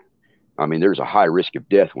risk. I mean, there's a high risk of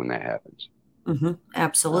death when that happens. Mm-hmm. Um,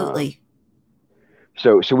 Absolutely.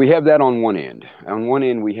 so we have that on one end. On one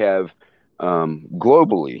end, we have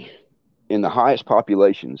globally in the highest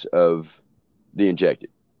populations of the injected,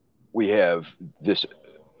 we have this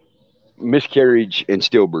miscarriage and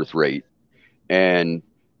stillbirth rate and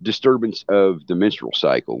disturbance of the menstrual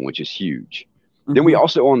cycle, which is huge. Then we Mm-hmm.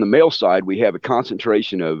 also, on the male side, we have a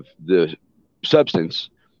concentration of the substance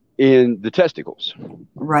in the testicles.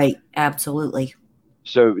 Right. Absolutely.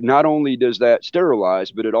 So not only does that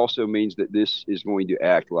sterilize, but it also means that this is going to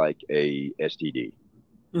act like a STD.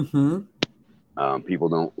 Mm-hmm. People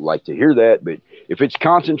don't like to hear that, but if it's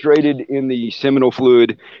concentrated in the seminal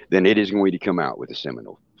fluid, then it is going to come out with the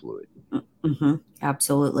seminal fluid. Mm-hmm.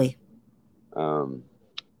 Absolutely. Um,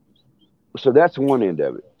 so that's one end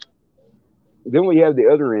of it. Then we have the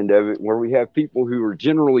other end of it where we have people who are,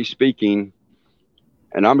 generally speaking,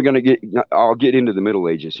 and I'll get into the Middle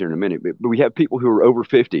Ages here in a minute, but we have people who are over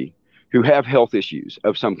 50 who have health issues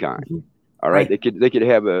of some kind. Mm-hmm. All right, Right. they could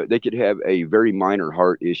have a very minor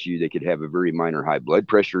heart issue. They could have a very minor high blood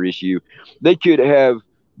pressure issue. They could have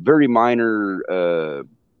very minor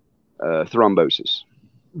thrombosis.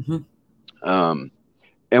 Mm-hmm. Um,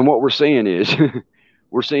 and what we're saying is,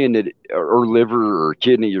 we're saying that, or liver or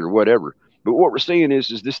kidney or whatever. But what we're saying is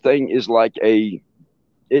this thing is like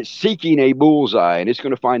it's seeking a bullseye, and it's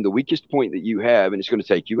going to find the weakest point that you have, and it's going to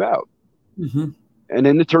take you out. Mm-hmm. And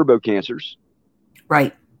then the turbo cancers.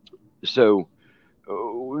 Right. So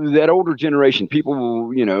that older generation,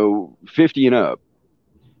 people, 50 and up,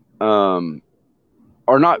 um,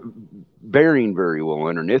 are not bearing very well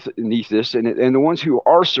underneath this, and the ones who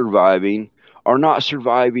are surviving are not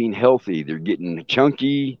surviving healthy. They're getting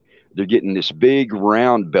chunky. They're getting this big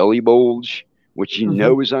round belly bulge, which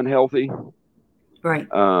Mm-hmm. is unhealthy. Right.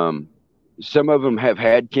 Um, some of them have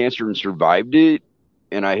had cancer and survived it,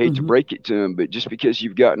 and I hate to Mm-hmm. break it to them, but just because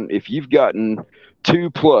if you've gotten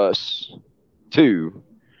 2+2,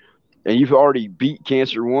 and you've already beat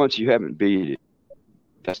cancer once, you haven't beat it.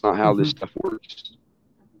 That's not how this Mm-hmm. stuff works.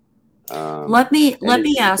 And Let it, me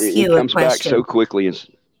it, ask it you a comes back so question. quickly. And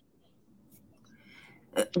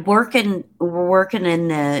Working in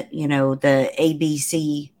the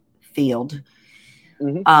ABC field,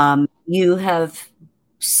 Mhm. you have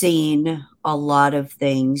seen a lot of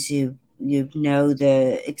things.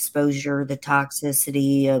 the exposure, the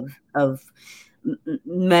toxicity of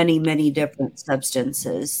many different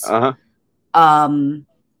substances. Uh Um,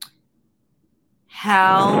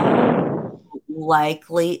 how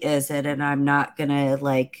likely is it, and I'm not gonna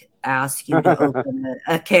like ask you to huh. open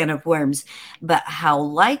a can of worms, but how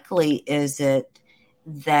likely is it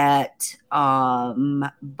that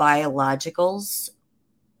biologicals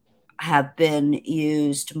have been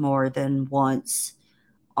used more than once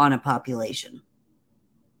on a population?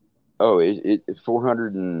 Oh,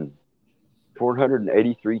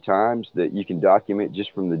 483 times that you can document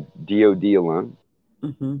just from the DOD alone.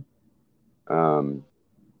 Hmm. Um,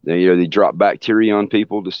 they drop bacteria on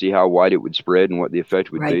people to see how wide it would spread and what the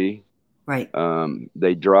effect would Right, be. right.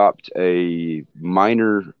 They dropped a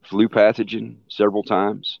minor flu pathogen several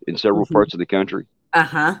times in several Hmm. parts of the country.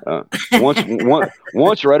 Uh-huh. Uh,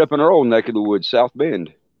 once right up in our old neck of the woods, South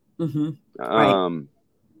Bend. Hmm. Right. Um,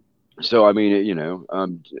 so I mean,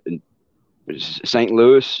 St.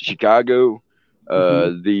 Louis, Chicago, Hmm.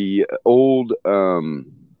 the old.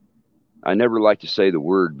 I never like to say the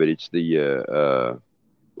word, but it's the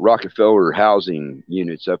Rockefeller housing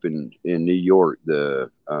units up in New York. The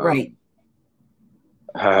Right.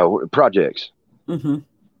 projects. Hmm.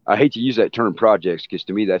 I hate to use that term projects because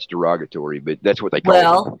to me that's derogatory, but that's what they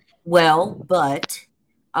called Well, them. but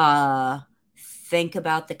uh, think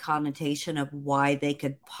about the connotation of why they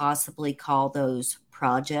could possibly call those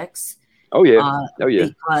projects. Oh yeah, Uh, oh yeah,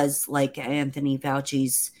 because, like Anthony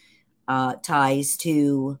Fauci's ties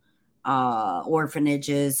to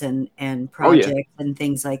orphanages and oh yeah. projects and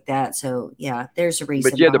things like that. So, yeah, there's a But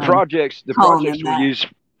reason yeah, behind the calling projects them were that. used.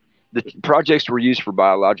 The projects were used for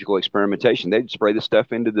biological experimentation. They'd spray the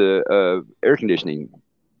stuff into the air conditioning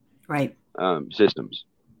Right, systems,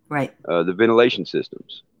 right, the ventilation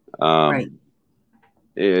systems, right. um,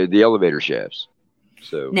 the elevator shafts.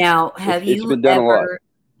 So Now, it's been done a lot.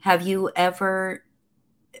 have you ever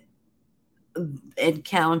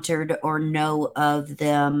encountered or know of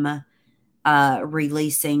them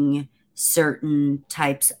releasing certain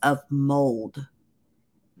types of mold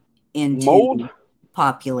Mold, into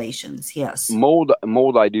populations? Yes.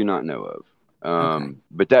 mold. I do not know of. Okay.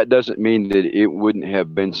 But that doesn't mean that it wouldn't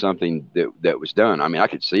have been something that was done. I mean, I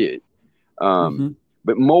could see it. Um, Hmm.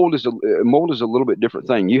 but mold is a little bit different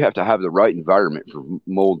thing. You have to have the right environment for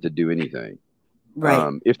mold to do anything. Right.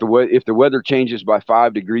 If the weather changes by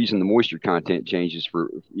 5 degrees and the moisture content changes for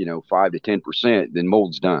 5 to 10%, then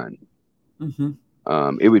mold's done. Hmm.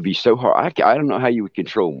 It would be so hard. I don't know how you would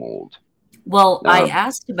control mold. Well, I Um,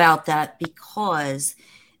 asked about that because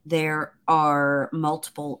there are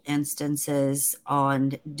multiple instances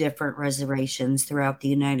on different reservations throughout the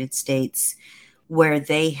United States where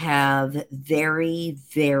they have very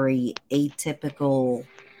atypical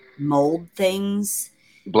mold things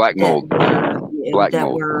black that mold, were black that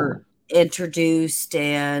mold. were introduced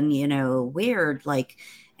and weird, like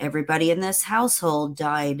everybody in this household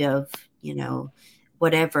died of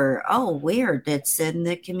whatever. Oh, weird, it's in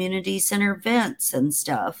the community center vents and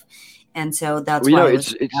stuff. And so Well, that's why I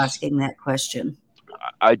was asking that question.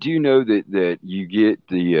 I do know that you get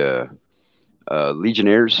the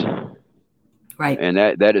Legionnaires, Right. and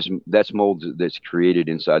that's mold that's created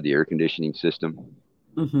inside the air conditioning system.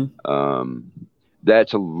 Hmm. Um,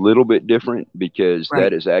 that's a little bit different because that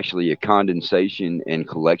Right. is actually a condensation and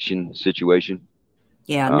collection situation.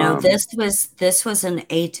 Yeah, no, Um, this was an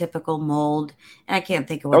atypical mold, and I can't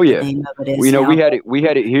think of oh what the yeah, name of it well, is now, but we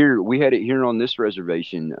had it here on this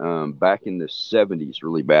reservation back in the 70s.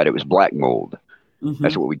 Really bad. It was black mold. That's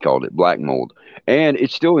mhm, what we called it, black mold, and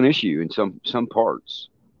it's still an issue in some parts.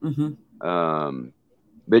 mhm, Um,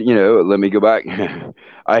 but let me go back.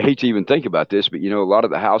 I hate to even think about this, but a lot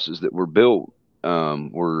of the houses that were built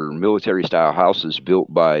were military style houses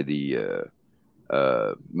built by the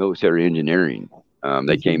military engineering.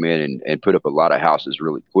 They mhm, came in and put up a lot of houses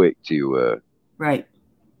really quick right,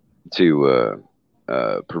 to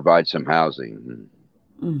provide some housing.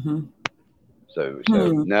 mhm. So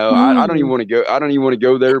Hmm, no, I don't even hmm. want to go. I don't even want to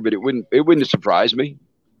go there. But it wouldn't surprise me.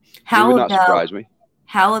 It How would not about surprise me.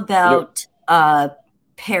 how You know, about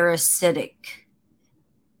parasitic?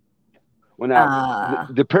 Well, now Uh,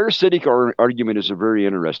 the parasitic argument is a very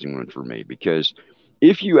interesting one for me because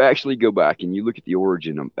if you actually go back and you look at the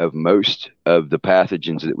origin of most of the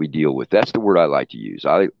pathogens that we deal with, that's the word I like to use.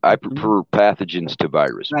 I mhm, prefer pathogens to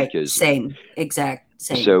virus right, because same, exact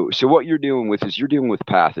same. so what you're dealing with is you're dealing with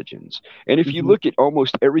pathogens, and if you Mhm, look at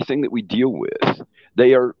almost everything that we deal with,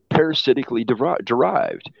 they are parasitically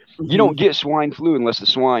derived. You mhm, don't get swine flu unless the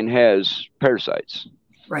swine has parasites.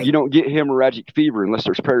 You Right. don't get hemorrhagic fever unless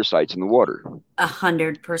there's parasites in the water.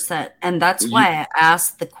 100%. And that's You why I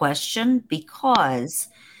asked the question because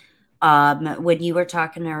when you were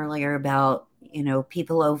talking earlier about,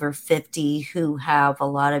 people over 50 who have a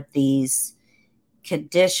lot of these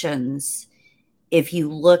conditions, if you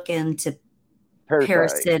look into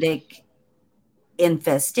parasites. parasitic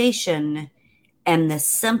infestation and the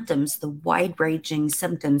symptoms, the wide-ranging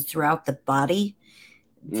symptoms throughout the body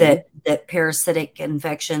Hmm. that parasitic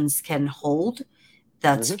infections can hold,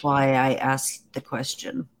 that's Hmm. why I asked the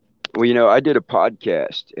question. Well, I did a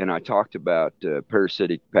podcast and I talked about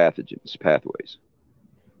parasitic pathogens, pathways,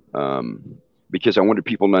 um, because I wanted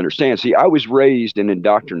people to understand. See, I was raised and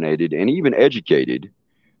indoctrinated and even educated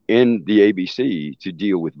in the ABC to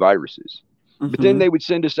deal with viruses. But then Mhm. they would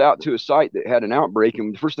send us out to a site that had an outbreak,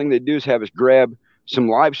 and the first thing they'd do is have us grab some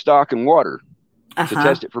livestock and water to Uh-huh.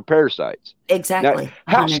 test it for parasites. Now, Exactly.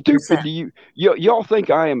 how stupid 100%. do y'all think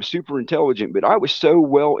I am super intelligent? But I was so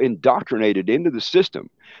well indoctrinated into the system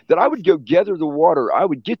that I would go gather the water, I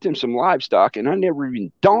would get them some livestock, and I never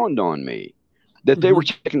even dawned on me that they were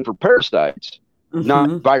Mhm. checking for parasites, not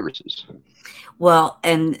Mhm. viruses. Well,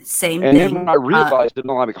 and same And then when thing, I realized it,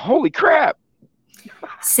 I'm like, holy crap!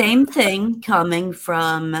 same thing coming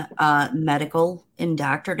from medical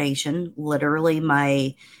indoctrination, literally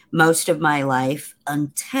my most of my life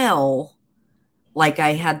until like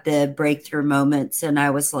I had the breakthrough moments and I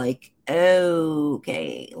was like,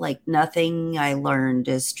 okay, like nothing I learned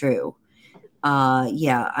is true.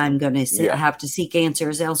 Yeah, I'm going to Yeah, have to seek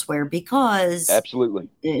answers elsewhere because absolutely.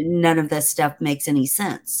 none of this stuff makes any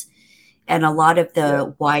sense. And a lot of Yeah.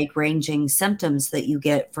 the wide ranging symptoms that you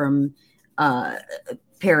get from uh,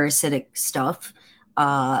 parasitic stuff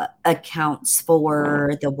accounts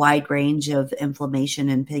for the wide range of inflammation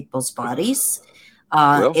in people's bodies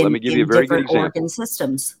Well, let me give you a in very good different organ example.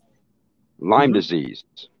 systems. Lyme Hmm. disease.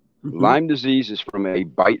 Hmm. Lyme disease is from a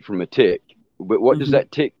bite from a tick. But what does Hmm.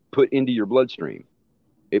 that tick put into your bloodstream?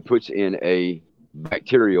 It puts in a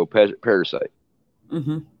bacterial parasite.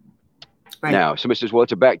 Hmm. Right. Now, somebody says, well,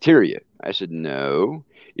 it's a bacteria. I said, no.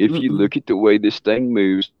 If you Mm-mm. look at the way this thing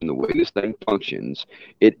moves and the way this thing functions,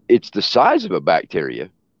 it's the size of a bacteria,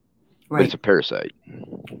 but it's Right. a parasite.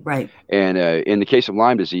 Right. And in the case of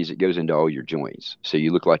Lyme disease, it goes into all your joints. So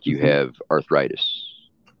you look like you Hmm. have arthritis.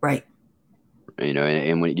 Right.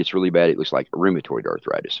 And when it gets really bad, it looks like rheumatoid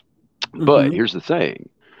arthritis. But Hmm. here's the thing,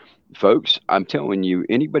 folks, I'm telling you,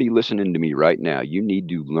 anybody listening to me right now, you need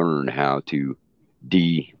to learn how to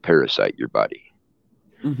de-parasite your body.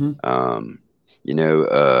 Hmm. Um, you know,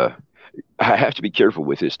 uh, I have to be careful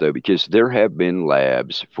with this though, because there have been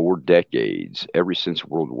labs for decades, ever since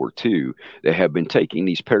World War II, that have been taking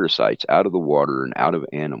these parasites out of the water and out of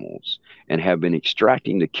animals and have been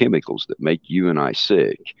extracting the chemicals that make you and I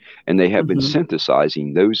sick. And they have been Hmm.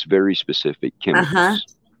 synthesizing those very specific Uh-huh.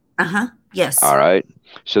 chemicals. Uh-huh. All Yes. right.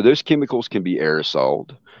 So those chemicals can be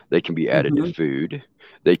aerosoled, they can be added to Hmm. food,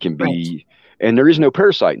 they can Right. be, and there is no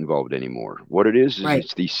parasite involved anymore. What it is Right.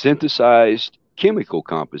 it's the synthesized chemical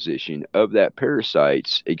composition of that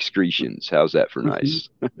parasite's excretions. How's that for Hmm. nice?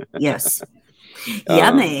 Yes. Um,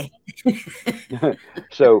 Yummy.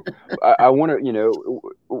 so I want to,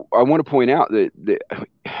 I want to point out that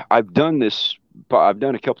I've done this. I've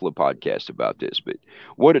done a couple of podcasts about this, but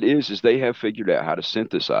what it is they have figured out how to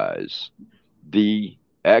synthesize the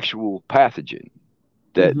actual pathogen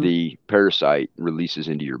that Hmm. the parasite releases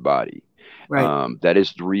into your body. Right. That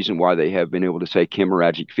is the reason why they have been able to take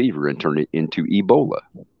hemorrhagic fever and turn it into Ebola.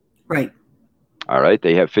 Right. All right.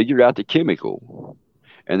 They have figured out the chemical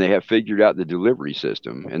and they have figured out the delivery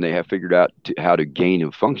system and they have figured out how to gain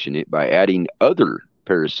and function it by adding other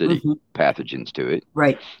parasitic Hmm. pathogens to it.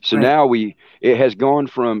 Right. So Right. now it has gone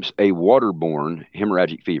from a waterborne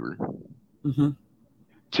hemorrhagic fever Hmm.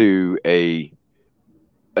 to a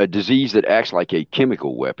disease that acts like a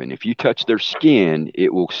chemical weapon. If you touch their skin,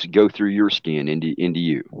 it will go through your skin into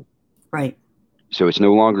you. Right. So it's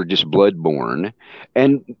no longer just bloodborne.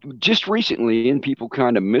 And just recently, and people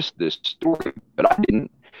kind of missed this story, but I didn't.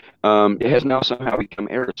 It has now somehow become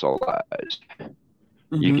aerosolized.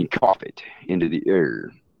 You Hmm. can cough it into the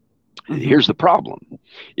air. Hmm. Here's the problem: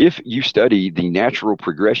 if you study the natural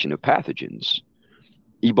progression of pathogens,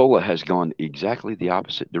 Ebola has gone exactly the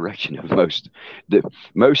opposite direction of the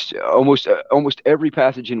almost every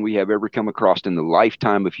pathogen we have ever come across in the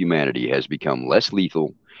lifetime of humanity has become less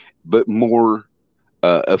lethal, but more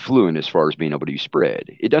affluent as far as being able to be spread.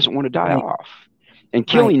 It doesn't want to die Right. off, and Right.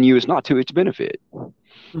 killing you is not to its benefit. Hmm.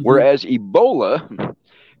 Whereas Ebola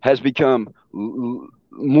has become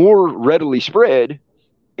more readily spread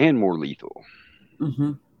and more lethal.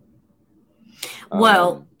 Hmm.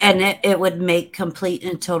 Well, Um, and it would make complete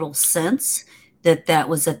and total sense that that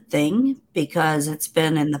was a thing because it's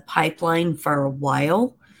been in the pipeline for a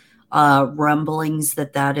while. Rumblings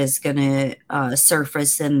that that is going to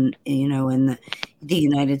surface in in the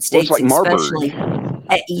United well, it's States, like Marburg. especially.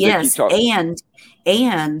 They keep Yes, talking.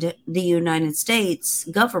 and the United States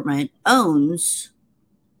government owns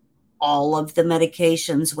all of the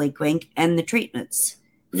medications, wink, wink, and the treatments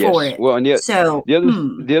for Yes. it. Well, and yet So,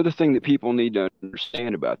 the other thing that people need to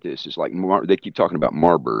understand about this is like they keep talking about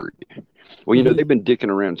Marburg. Well, hmm they've been dicking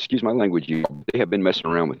around. Excuse my language. They have been messing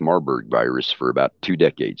around with Marburg virus for about 2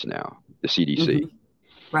 decades now. The hmm CDC.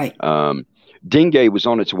 right, Um, Dengue was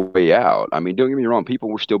on its way out. I mean, don't get me wrong. People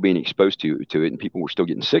were still being exposed to it, and people were still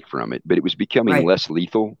getting sick from it. But it was becoming right, less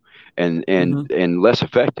lethal and hmm and less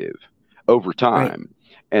effective over right, time.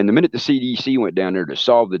 And the minute the CDC went down there to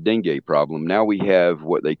solve the dengue problem, now we have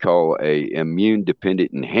what they call a immune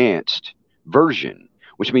dependent enhanced version,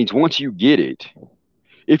 which means once you get it,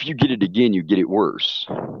 if you get it again, you get it worse.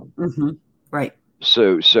 hmm right.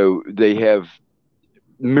 So they have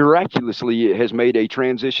miraculously it has made a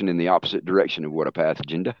transition in the opposite direction of what a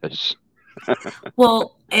pathogen does.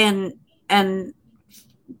 Well, and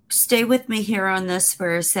stay with me here on this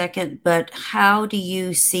for a second, but how do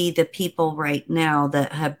you see the people right now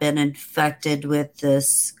that have been infected with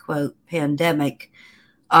this quote pandemic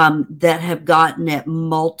that have gotten it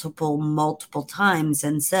multiple times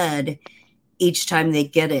and said each time they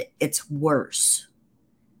get it, it's worse?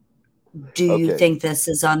 Do you Okay. think this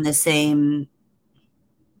is on the same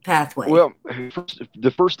pathway? Well,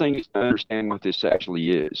 the first thing is to understand what this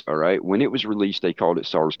actually is. All right. When it was released, they called it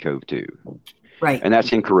SARS-CoV-2, Right. and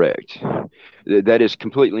that's incorrect. That is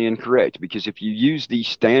completely incorrect because if you use the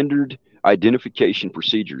standard identification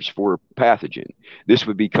procedures for a pathogen, this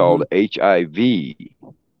would be hmm called HIV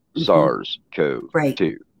hmm Right.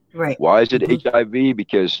 SARS-CoV-2. Right. Why is it hmm HIV?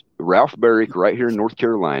 Because Ralph Baric, right here in North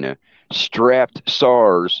Carolina, strapped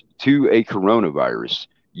SARS to a coronavirus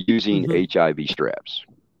using hmm HIV straps.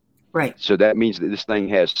 Right. So that means that this thing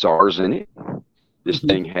has SARS in it, this hmm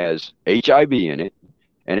thing has HIV in it,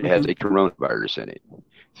 and it has hmm a coronavirus in it.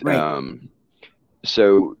 Right. Um,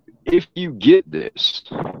 so if you get this,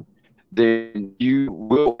 then you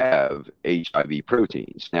will have HIV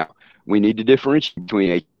proteins. Now, we need to differentiate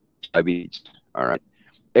between HIVs. All right.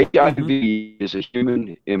 hmm HIV is a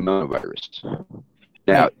human immunovirus.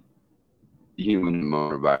 Now, Right. human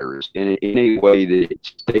immunovirus in a way that it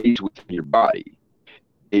stays within your body,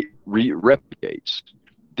 it replicates.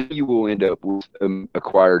 Then you will end up with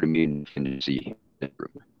acquired immune deficiency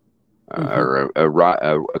syndrome hmm or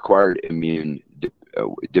acquired immune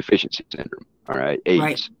deficiency syndrome. All right,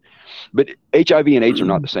 Right. AIDS. But HIV and AIDS are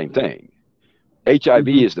not the same thing. HIV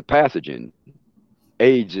hmm is the pathogen.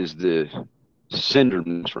 AIDS is the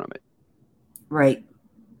syndrome from it. Right.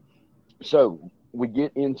 So we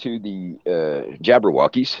get into the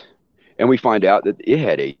Jabberwockies, and we find out that it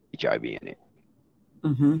had HIV in it,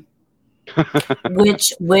 hmm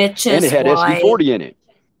which and it is had why SV40 in it.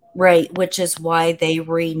 right, which is why they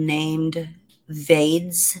renamed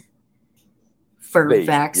VADES for Vade, yeah,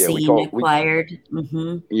 vaccine acquired.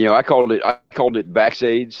 Hmm I called it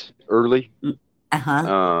Vax-AIDS early,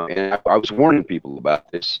 Uh-huh. and I was warning people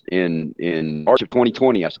about this in March of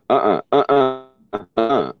 2020. I said,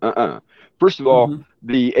 First of all, hmm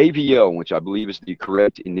the AVL, which I believe is the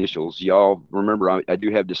correct initials, y'all remember I do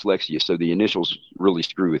have dyslexia, so the initials really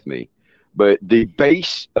screw with me. But the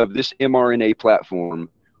base of this mRNA platform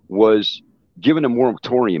was given a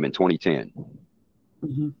moratorium in 2010.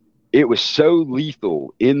 hmm It was so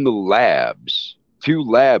lethal in the labs to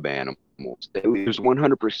lab animals that it was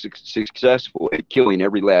 100% successful at killing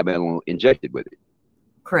every lab animal injected with it.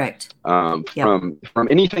 Correct. Yep. From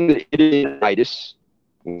anything that it is itis,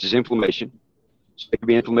 which is inflammation. So it could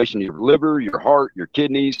be inflammation in your liver, your heart, your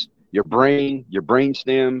kidneys, your brain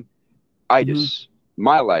stem, hmm itis,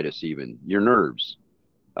 myelitis, even your nerves.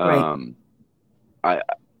 Right. Um, I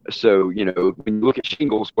so when you look at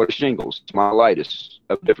shingles, what is shingles? It's myelitis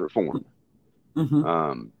of different form. hmm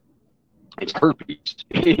Um, it's herpes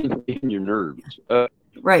in your nerves.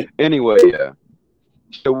 Right. Anyway,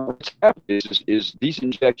 so what's happening is these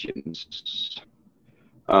injections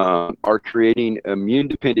are creating immune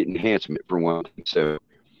dependent enhancement for one thing. So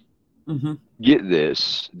hmm get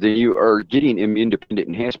this, then you are getting immune dependent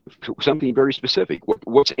enhancement for something very specific.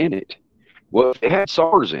 What's in it? Well, if it had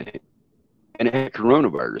SARS in it and it had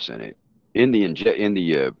coronavirus in it, in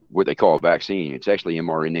the what they call a vaccine, it's actually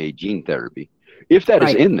mRNA gene therapy. If that is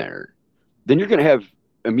Right. in there, then you're going to have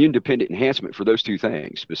immune dependent enhancement for those two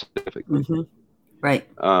things specifically. hmm Right.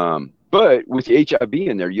 But with the HIV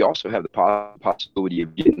in there, you also have the possibility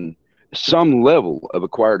of getting some level of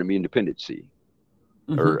acquired immune dependency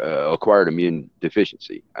Hmm. or acquired immune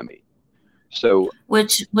deficiency. I mean, so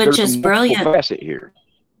Which there's a is multiple brilliant, facet here.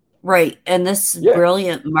 right? And this is Yeah.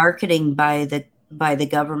 brilliant marketing by the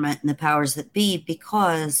government and the powers that be,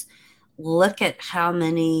 because look at how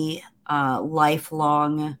many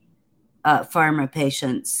lifelong pharma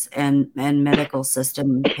patients and medical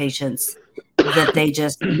system patients that they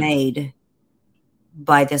just made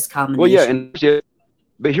by this Well, yeah, combination.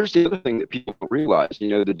 but here's the other thing that people don't realize. You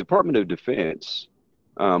know, the Department of Defense,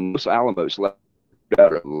 Los Alamos let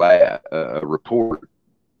out a report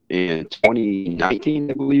in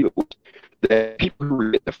 2019, I believe it was, that people who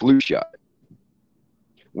were getting the flu shot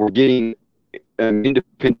were getting immune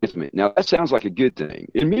enhancement. Now that sounds like a good thing.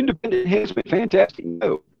 Immune enhancement, fantastic.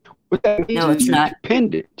 No, what that means No, is it's you're not.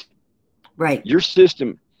 dependent. Right. Your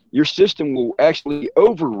system, your system will actually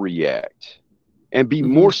overreact and be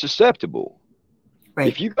more Hmm. susceptible. Right.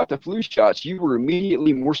 If you got the flu shots, you were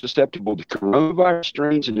immediately more susceptible to coronavirus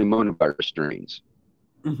strains and pneumovirus strains.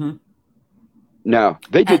 Hmm. Now,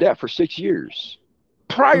 they Uh, did that for 6 years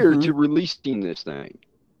prior hmm. to releasing this thing.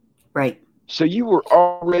 Right. So you were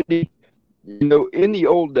already, in the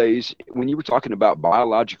old days, when you were talking about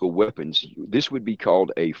biological weapons, this would be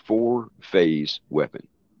called a four-phase weapon.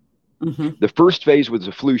 Hmm. The first phase was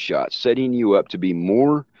the flu shot, setting you up to be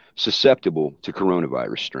more susceptible to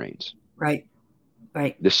coronavirus strains. Right.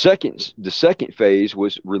 Right. The second phase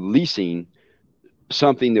was releasing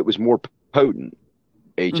something that was more potent,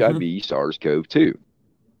 Hmm. HIV, SARS-CoV-2.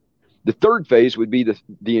 The third phase would be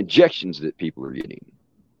the injections that people are getting.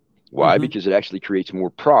 Why? Hmm. Because it actually creates more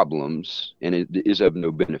problems and it is of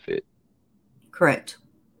no benefit. Correct.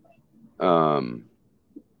 Um,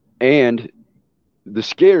 and the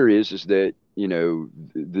scare is that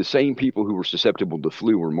the same people who were susceptible to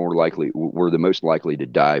flu were the most likely to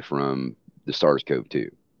die from the SARS-CoV-2.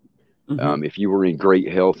 Hmm. If you were in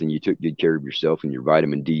great health and you took good care of yourself and your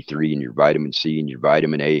vitamin D3 and your vitamin C and your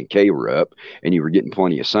vitamin A and K were up and you were getting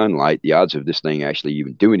plenty of sunlight, the odds of this thing actually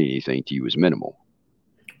even doing anything to you is minimal.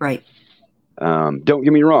 Right. Don't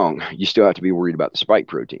get me wrong, you still have to be worried about the spike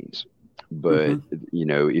proteins. But, Hmm.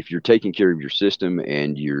 if you're taking care of your system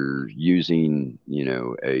and you're using,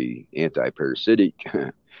 a anti-parasitic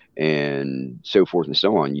and so forth and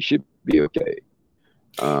so on, you should be okay.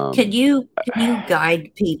 Can Um, you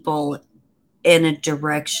guide people in a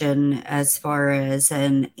direction as far as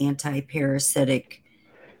an anti-parasitic,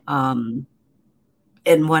 um,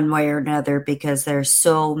 in one way or another, because there's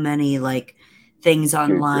so many like things good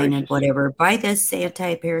online and gracious. whatever. Buy this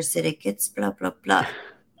anti-parasitic, it's blah blah blah.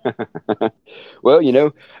 Well,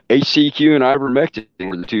 HCQ and ivermectin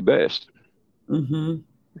were the two best. Mhm.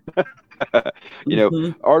 you know,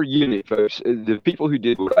 Mhm. our unit, folks, the people who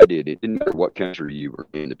did what I did, it didn't matter what country you were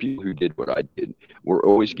in, the people who did what I did were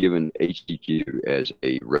always given HCQ as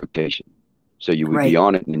a rotation. So you would be Right.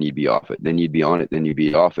 on it and then you'd be off it. Then you'd be on it, then you'd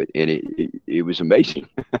be off it. And it was amazing.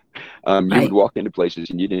 You would Right. walk into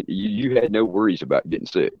places and you had no worries about getting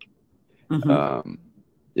sick. Mhm. Um,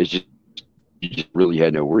 it's just, you just really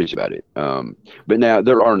had no worries about it. But now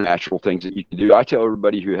there are natural things that you can do. I tell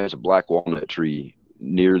everybody who has a black walnut tree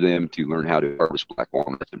near them to learn how to harvest black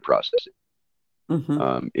walnuts and process it.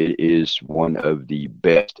 Mhm. It is one of the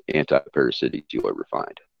best anti-parasitics you'll ever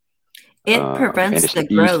find. It And prevents it's the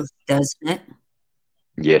easy. growth, doesn't it?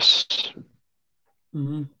 Yes,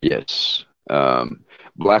 Mhm. yes.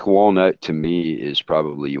 Black walnut to me is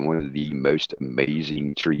probably one of the most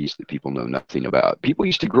amazing trees that people know nothing about. People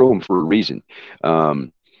used to grow them for a reason.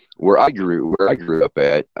 Um, where I grew up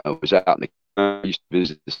at, I was out in the. I used to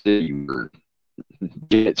visit the city where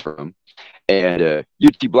it's from, and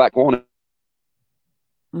you'd see black walnut.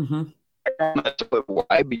 Mhm. But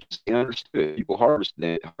why? Because they understood people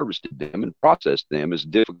harvested them and processed them as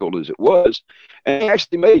difficult as it was, and they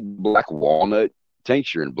actually made black walnut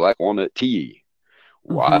tincture and black walnut tea.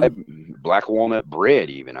 Why? Mhm. Black walnut bread,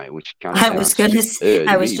 even, which kind of sounds I to was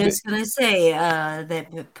me, but just gonna say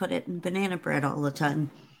they put it in banana bread all the time.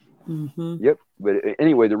 Mhm. yep. But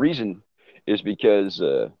anyway, the reason is because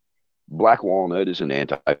black walnut is an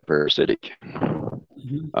anti-parasitic.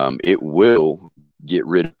 Mhm. It will get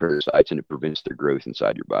rid of parasites and it prevents their growth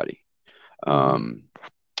inside your body. Mhm. Um,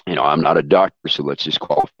 I'm not a doctor, so let's just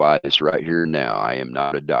qualify this right here now. I am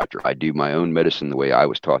not a doctor. I do my own medicine the way I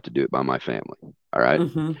was taught to do it by my family. All right.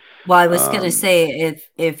 Mhm. Well, I was gonna Um, say,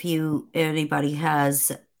 if you anybody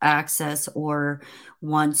has access or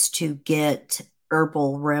wants to get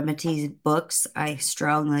herbal remedies books, I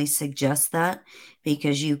strongly suggest that,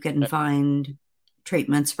 because you can find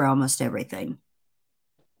treatments for almost everything.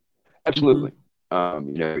 Absolutely.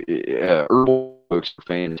 Mhm. Herbal books are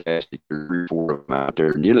fantastic. There's 3 or 4 of them out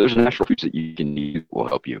there. And, there's natural foods that you can use that will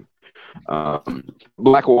help you.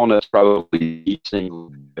 Black walnut's probably the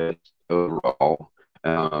single best overall.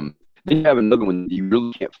 Then you have another one that you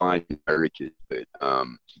really can't find in America, but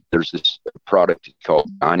there's this product called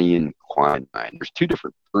Guinean quinine. There's 2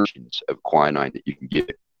 different versions of quinine that you can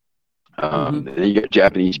get. Mm-hmm. Then you got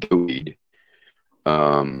Japanese goatweed.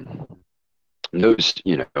 Those,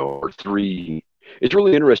 are 3. It's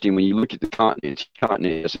really interesting when you look at the continents.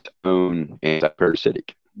 Continent has its own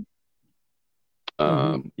anti-parasitic.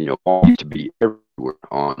 All used to be everywhere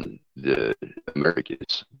on the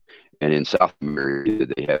Americas. And in South America,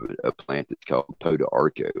 they have a plant that's called Poda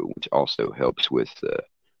which also helps with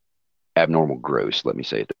abnormal growth. Let me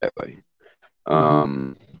say it that way.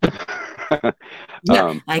 Mm-hmm.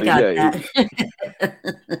 Yeah, I got yeah,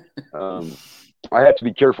 that. I have to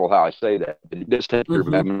be careful how I say that, but it does take care of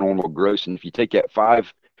Mm-hmm. abnormal growth. And if you take that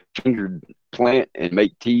 5-fingered plant and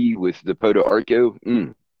make tea with the Poda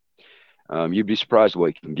you'd be surprised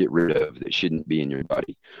what you can get rid of that shouldn't be in your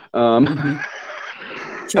body. Mm-hmm.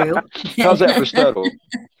 True. How's that for subtle? How's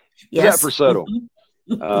that Yes. for subtle?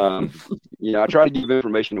 Mm-hmm. I try to give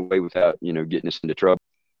information away without, getting us into trouble.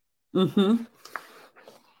 Mm-hmm.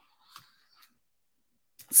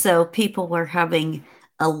 So people were having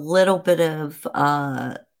a little bit of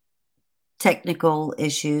technical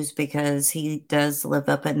issues because he does live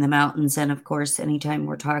up in the mountains. And of course, anytime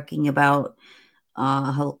we're talking about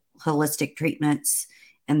holistic treatments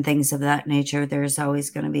and things of that nature, there's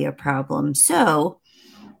always going to be a problem. So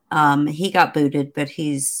he got booted, but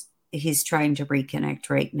he's trying to reconnect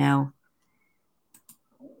right now.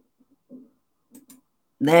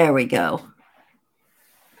 There we go.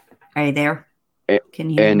 Are you there? Can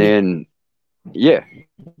you hear and me? then, yeah.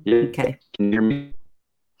 Okay. Can you hear me?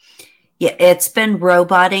 Yeah, it's been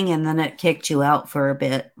roboting and then it kicked you out for a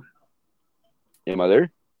bit. Am I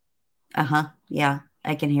there? Uh-huh. Yeah,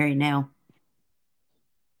 I can hear you now.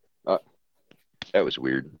 That was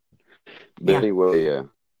weird. But Yeah. anyway,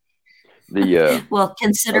 the Well,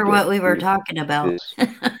 consider okay. what we were talking about.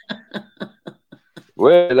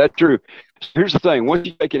 Well, that's true. Here's the thing: once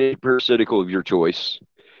you take an antiparasitical of your choice,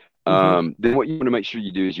 Mm-hmm. then what you want to make sure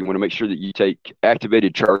you do is you want to make sure that you take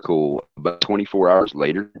activated charcoal about 24 hours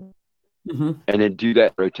later, Mm-hmm. and then do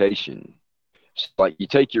that rotation. So, like you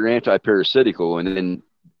take your antiparasitical and then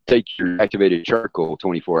take your activated charcoal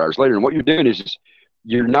 24 hours later, and what you're doing is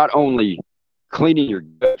you're not only cleaning your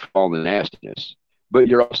gut from all the nastiness, but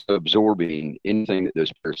you're also absorbing anything that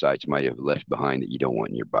those parasites might have left behind that you don't want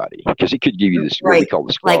in your body, because it could give you this what we Right. call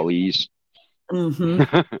the Like, squalese. mm-hmm.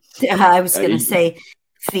 I was going to Uh, say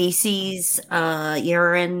feces,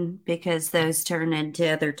 urine, because those turn into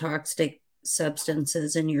other toxic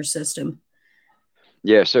substances in your system.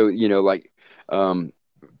 yeah, so like, um,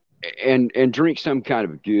 and drink some kind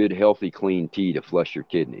of good, healthy, clean tea to flush your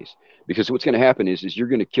kidneys. Because what's going to happen is you're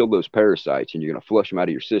going to kill those parasites and you're going to flush them out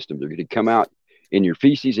of your system. They're going to come out in your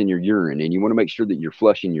feces and your urine, and you want to make sure that you're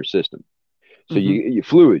flushing your system. So Mm-hmm. you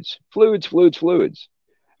fluids.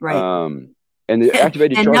 Right. Um, and the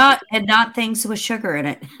activated charcoal. And not things with sugar in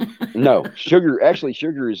it. No, sugar. Actually,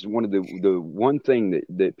 sugar is one of the one thing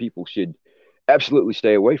that people should absolutely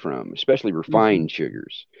stay away from, especially Mm-hmm. refined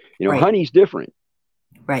sugars. Right. Honey's different.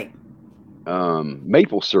 Right.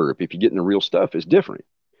 Maple syrup, if you're getting the real stuff, is different.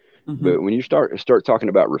 Mm-hmm. But when you start talking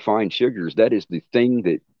about refined sugars, that is the thing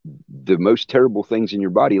that the most terrible things in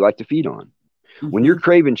your body like to feed on. When you're Mm-hmm.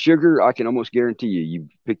 craving sugar, I can almost guarantee you've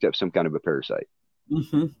picked up some kind of a parasite.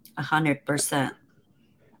 Mm-hmm. 100%.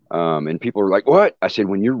 And people are like, "What?" I said,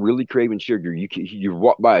 "When you're really craving sugar, you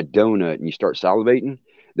walk by a donut and you start salivating.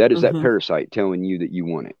 That is that Mm-hmm. parasite telling you that you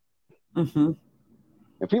want it." Mm-hmm.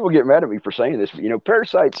 And people get mad at me for saying this. But,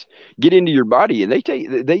 parasites get into your body and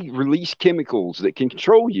they release chemicals that can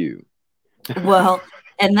control you. Well,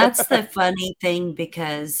 and that's the funny thing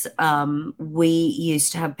because we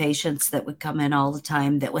used to have patients that would come in all the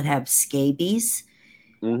time that would have scabies.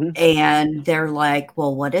 Mm-hmm. And they're like,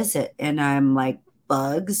 well, what is it? And I'm like,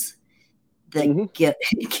 bugs that Mm-hmm.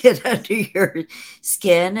 get under your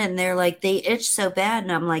skin. And they're like, they itch so bad.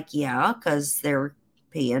 And I'm like, yeah, because they're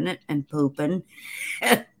peeing and pooping.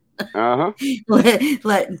 Uh-huh.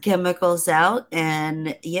 Letting chemicals out.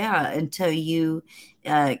 And yeah, until you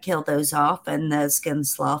kill those off and the skin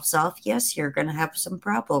sloughs off, yes, you're going to have some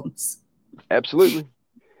problems. Absolutely.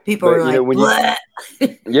 People But are like, when you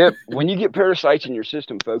bleh. yep, when you get parasites in your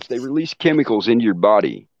system, folks, they release chemicals into your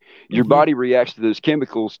body. Your Mm-hmm. body reacts to those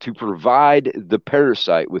chemicals to provide the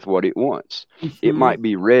parasite with what it wants. It Mm-hmm. might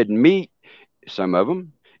be red meat, some of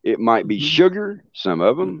them. It might be Mm-hmm. sugar, some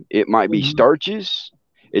of them. It might be Mm-hmm. starches.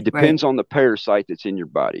 It Right. depends on the parasite that's in your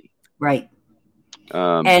body. Right.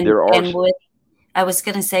 There are, And with I was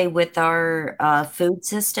going to say, with our food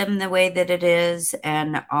system the way that it is,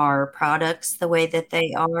 and our products the way that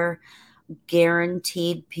they are,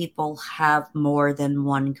 guaranteed people have more than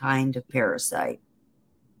one kind of parasite.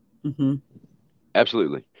 Hmm.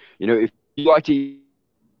 absolutely. If you like to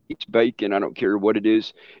eat bacon, I don't care what it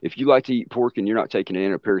is. If you like to eat pork and you're not taking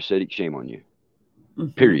an antiparasitic, shame on you. Hmm.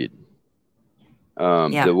 Period.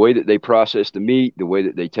 Yeah. The way that they process the meat, the way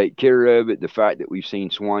that they take care of it, the fact that we've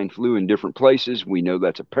seen swine flu in different places, we know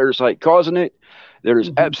that's a parasite causing it. There is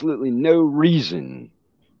Hmm. absolutely no reason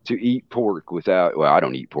to eat pork without, well, I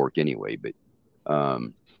don't eat pork anyway, but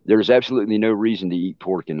there's absolutely no reason to eat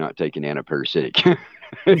pork and not take an antiparasitic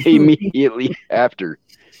immediately after.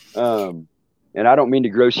 Um, and I don't mean to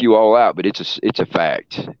gross you all out, but it's a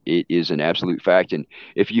fact. It is an absolute fact. And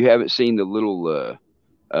if you haven't seen the little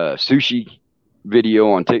sushi video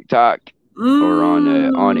on TikTok or on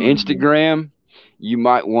Mm, Instagram, you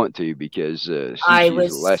might want to, because I sushi is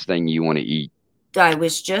the was last thing you want to eat. I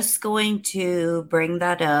was just going to bring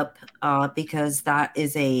that up because that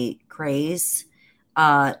is a craze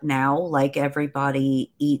now. Like,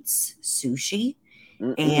 everybody eats sushi,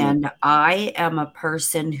 Mm-mm. and I am a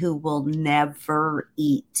person who will never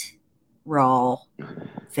eat raw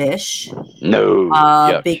fish No,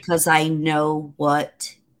 yuck. because I know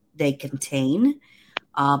what they contain.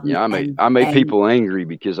 Yeah, I make And people angry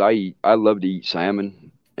because I love to eat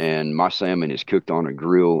salmon, and my salmon is cooked on a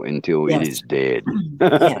grill until it is yes, dead.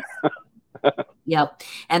 yes, yep.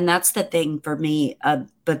 And that's the thing for me.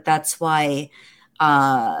 But that's why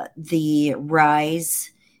the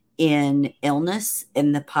rise in illness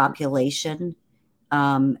in the population,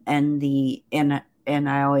 and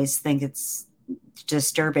I always think it's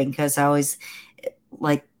disturbing because I always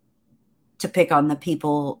like to pick on the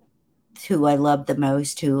people who I love the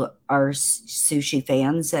most, who are sushi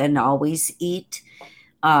fans and always eat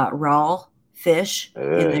raw fish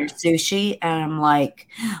in their uh, sushi. And I'm like,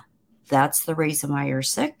 that's the reason why you're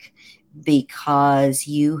sick, because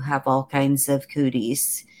you have all kinds of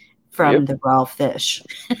cooties from yep, the raw fish.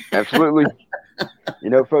 absolutely.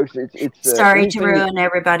 Folks, it's Sorry to ruin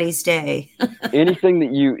everybody's day. anything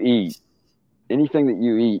that you eat, anything that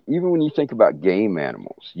you eat, even when you think about game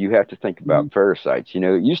animals, you have to think Mhm. about parasites.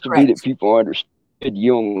 It used to be that Correct. people understood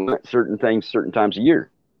you only want certain things certain times a year.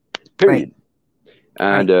 Right. Period.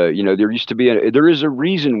 And Right. there is a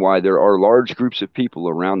reason why there are large groups of people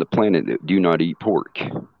around the planet that do not eat pork.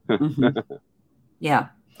 Hmm. Yeah.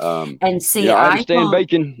 um, And see, I I understand won't.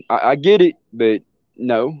 bacon. I get it, but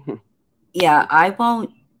no, Yeah, I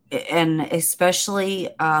won't, and especially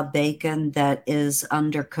bacon that is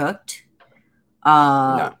undercooked,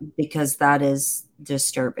 no. because that is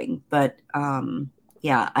disturbing. But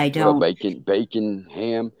yeah, I Well, don't. bacon,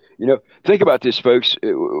 ham. Think about this, folks.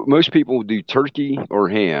 Most people do turkey or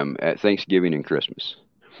ham at Thanksgiving and Christmas.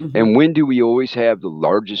 Hmm. And when do we always have the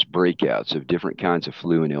largest breakouts of different kinds of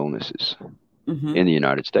flu and illnesses Hmm. in the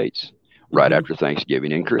United States? Right Hmm. after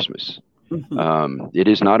Thanksgiving and Christmas. Hmm. It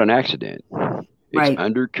is not an accident. It's Right.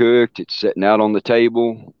 undercooked. It's sitting out on the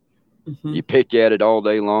table. Hmm. You pick at it all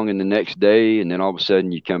day long and the next day, and then all of a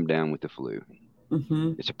sudden you come down with the flu.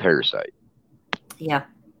 Hmm. It's a parasite. Yeah.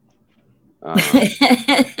 Um,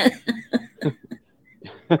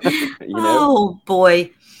 you know, Oh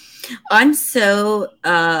boy, I'm so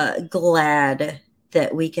glad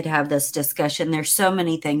that we could have this discussion. There's so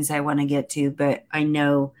many things I want to get to, but I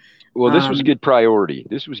know. well, this was Um, good priority.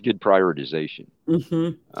 This was good prioritization.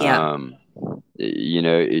 yeah. Um, you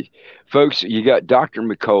know, it, Folks, you got Dr.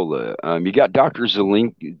 McCullough. You got Dr.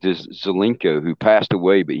 Zelenko, who passed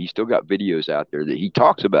away, but he still got videos out there that he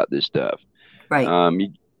talks about this stuff. Right.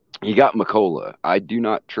 You got McCullough. I do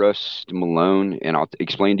not trust Malone, and I'll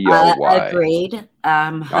explain to y'all why. Agreed.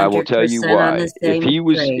 I will tell you 100% on why. the same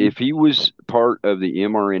If train. he was part of the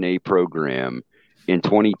mRNA program in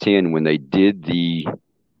 2010 when they did the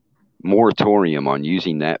moratorium on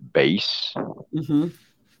using that base, Hmm.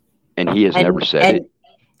 and he has never And said it,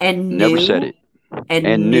 and and never said knew it,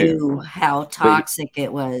 and knew, how but toxic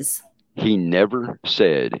it was. he never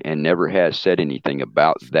said and never has said anything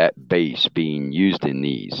about that base being used in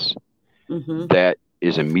these. Hmm. That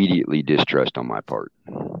is immediately distrust on my part.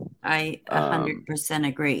 I a hundred Um, percent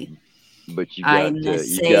agree. but I'm the you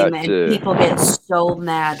same, got and people get so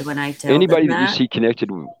mad when I tell them anybody that you that. see connected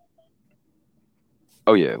with.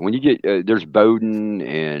 Oh yeah, when you get there's Bowden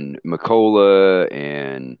and McCullough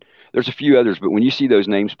and there's a few others, but when you see those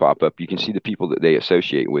names pop up, you can see the people that they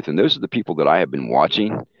associate with, and those are the people that I have been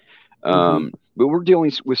watching. Hmm. But we're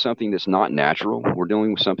dealing with something that's not natural. We're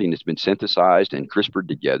dealing with something that's been synthesized and CRISPRed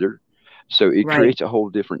together, so it Right. creates a whole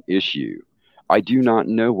different issue. I do not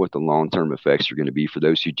know what the long term effects are going to be for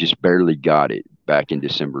those who just barely got it back in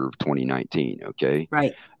December of 2019. Okay.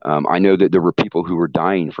 Right. I know that there were people who were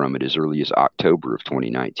dying from it as early as October of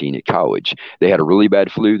 2019 at college. They had a really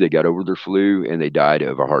bad flu, they got over their flu, and they died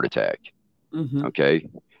of a heart attack. Hmm. Okay.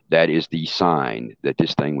 That is the sign that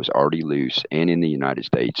this thing was already loose and in the United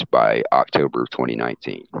States by October of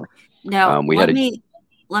 2019. Now, We had a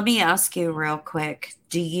let me ask you real quick.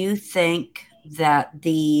 Do you think that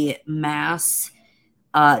the mass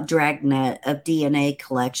dragnet of DNA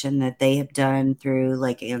collection that they have done through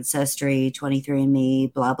like Ancestry,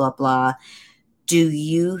 23andMe, blah, blah, blah, do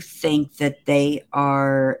you think that they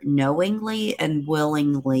are knowingly and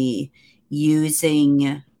willingly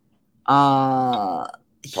using uh,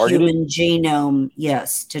 targeted. human genome,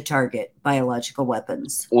 yes, to target biological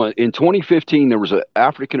weapons? Well, in 2015, there was an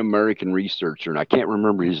African American researcher, and I can't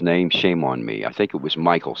remember his name. Shame on me. I think it was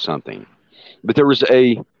Michael something. But there was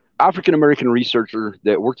a African American researcher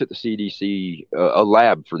that worked at the CDC, a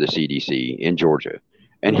lab for the CDC in Georgia,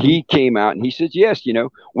 and Hmm. he came out and he says, "Yes,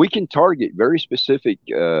 we can target very specific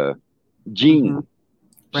Hmm. gene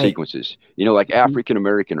Right. sequences. Like Hmm. African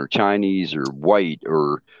American or Chinese or white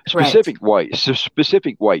or Correct.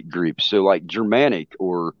 specific white groups. So like Germanic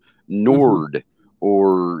or Hmm. Nord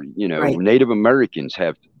or Right. Native Americans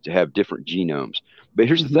have different genomes. But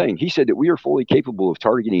here's the Hmm. thing: he said that we are fully capable of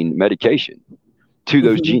targeting medication to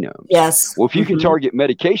those Hmm. genomes. Yes. Well, if you can Hmm. target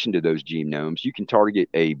medication to those genomes, you can target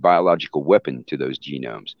a biological weapon to those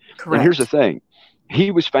genomes. And here's the Correct. thing: he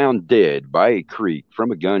was found dead by a creek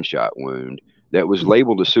from a gunshot wound that was Hmm.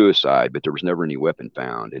 labeled a suicide, but there was never any weapon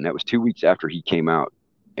found. And that was 2 weeks after he came out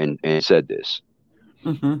and said this.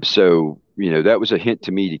 Hmm. So, that was a hint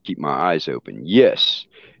to me to keep my eyes open. Yes,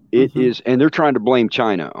 it Hmm. is. And they're trying to blame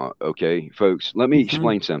China. Okay, folks, let me Hmm.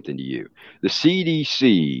 explain something to you. The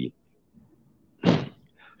CDC,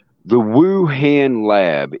 the Wuhan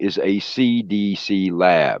lab is a CDC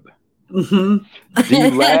lab. Hmm.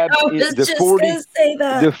 The labs I in was just going to say the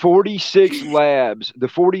that. 46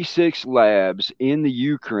 labs in the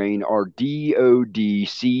Ukraine are DOD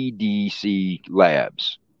CDC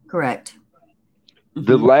labs. Correct.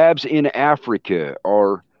 The Hmm. labs in Africa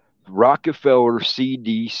are Rockefeller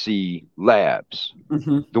CDC labs.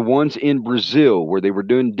 Hmm. The ones in Brazil where they were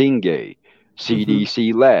doing dengue, Hmm.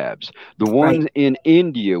 CDC labs. The Right. ones in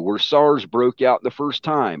India where SARS broke out the first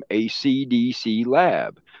time, a CDC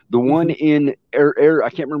lab. The one Hmm. in I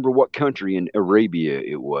can't remember what country in Arabia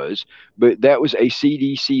it was, but that was a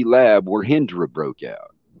CDC lab where Hendra broke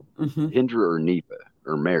out. Hmm. Hendra or Nipah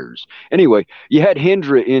or MERS. Anyway, you had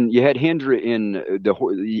Hendra in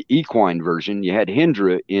the equine version. You had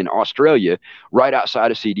Hendra in Australia, right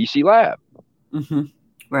outside a CDC lab. Hmm.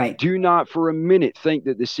 Right. Do not for a minute think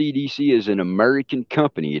that the CDC is an American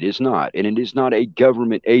company. It is not. And it is not a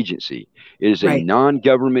government agency. It is a Right. non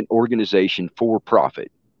government organization for profit.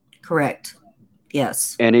 Correct.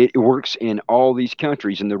 Yes. And it works in all these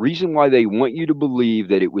countries. And the reason why they want you to believe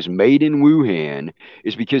that it was made in Wuhan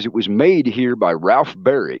is because it was made here by Ralph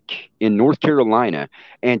Barrick in North Carolina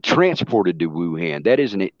and transported to Wuhan. That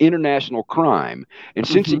is an international crime. And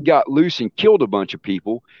since it Hmm. got loose and killed a bunch of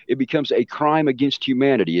people, it becomes a crime against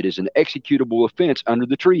humanity. It is an executable offense under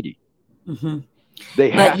the treaty. Hmm.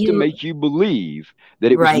 They But have to you, make you believe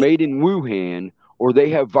that it was right. made in Wuhan, or they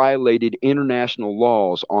have violated international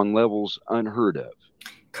laws on levels unheard of.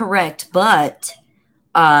 Correct. But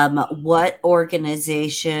what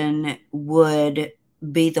organization would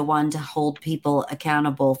be the one to hold people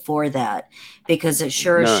accountable for that? Because it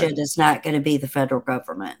sure as shit None. is not going to be the federal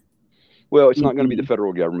government. Well, it's not going to be the Mm-mm.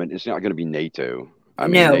 federal government. It's not going to be NATO. I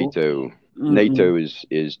mean, No. NATO. Mm-mm. NATO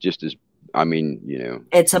is just as. I mean,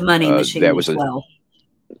 It's a money that machine was as a well.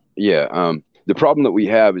 yeah. The problem that we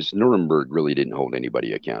have is Nuremberg really didn't hold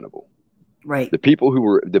anybody accountable. Right. The people who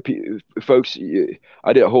were folks.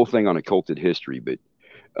 I did a whole thing on occulted history, but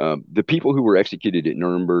the people who were executed at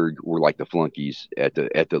Nuremberg were like the flunkies at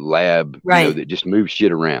the lab, Right. that just moved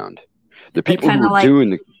shit around. The They people who kind were of like, doing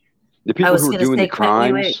the I people who was were going to doing the say, couldn't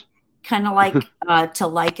you crimes. kind of like to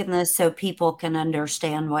liken this so people can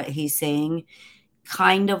understand what he's saying?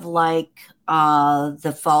 Kind of like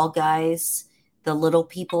the Fall Guys, the little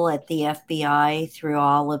people at the FBI through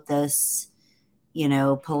all of this,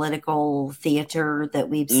 political theater that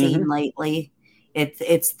we've seen Hmm. lately.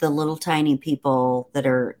 It's the little tiny people that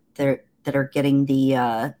are getting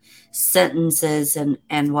the sentences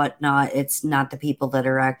and whatnot. It's not the people that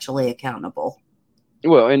are actually accountable.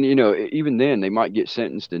 Well, and even then, they might get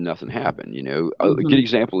sentenced and nothing happened. A good Hmm.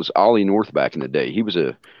 example is Ollie North back in the day. He was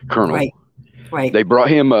a colonel. Right. Right. They brought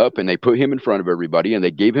him up and they put him in front of everybody and they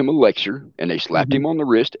gave him a lecture and they slapped Hmm. him on the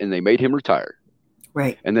wrist and they made him retire.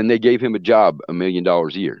 Right. And then they gave him a job, $1 million a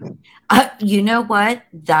year. You know what?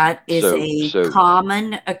 That is So, a so,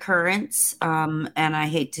 common occurrence, and I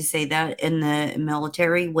hate to say that in the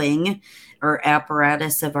military wing or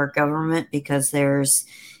apparatus of our government because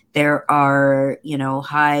there are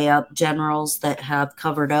high up generals that have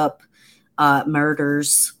covered up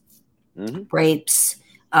murders, hmm rapes,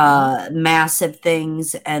 hmm massive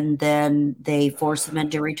things, and then they force them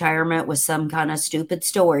into retirement with some kind of stupid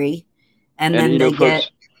story, and and then they get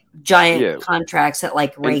folks, giant yeah, contracts at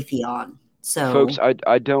like and Raytheon. folks, So,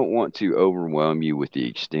 I don't want to overwhelm you with the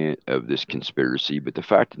extent of this conspiracy, but the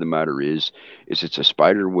fact of the matter is it's a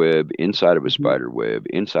spider web inside of a mhm, spider web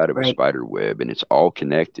inside of a right, spider web, and it's all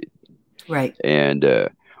connected. right. And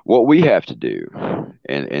what we have to do,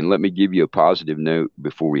 and let me give you a positive note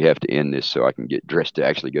before we have to end this, so I can get dressed to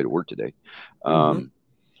actually go to work today. Hmm. Um,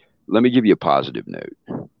 Let me give you a positive note.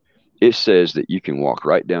 It says that you can walk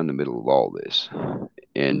right down the middle of all this,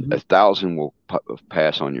 and Hmm. 1,000 will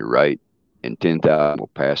pass on your right, and 10,000 will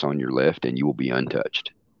pass on your left, and you will be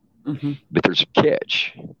untouched. Hmm. But there's a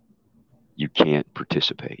catch: you can't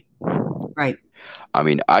participate. Right. I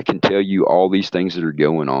mean, I can tell you all these things that are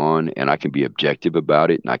going on, and I can be objective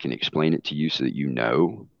about it, and I can explain it to you so that you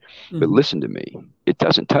know. But Hmm. listen to me, it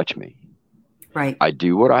doesn't touch me. Right. I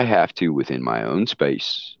do what I have to within my own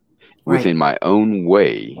space, Right. within my own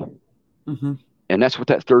way. Hmm. And that's what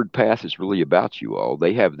that third path is really about, you all.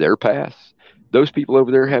 They have their path. Those people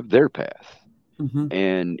over there have their path. Hmm.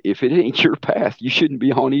 And if it ain't your path, you shouldn't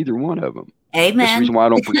be on either one of them. That's the Amen. reason why I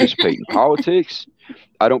don't participate in politics.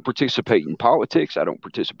 I don't participate in politics. I don't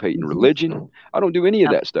participate in Hmm. religion. I don't do any of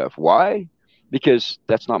Yep. that stuff. Why? Because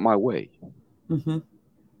that's not my way. Hmm.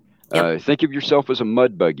 Yep. Think of yourself as a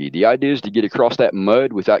mud buggy. The idea is to get across that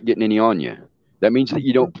mud without getting any on you. That means that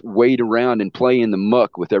you Hmm. don't wade around and play in the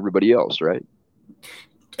muck with everybody else, right?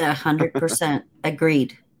 100%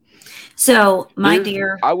 agreed. So, my Dear,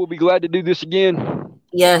 dear, I will be glad to do this again.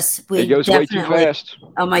 yes, It we goes way too definitely. fast.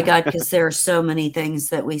 Oh my God, because there are so many things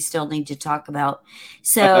that we still need to talk about.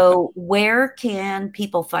 So, where can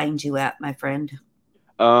people find you at, my friend?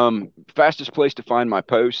 Fastest place to find my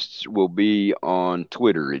posts will be on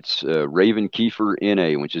Twitter. It's Raven Keefer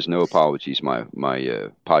NA, which is No Apologies, my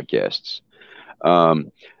podcasts.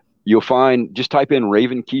 Um, you'll find just type in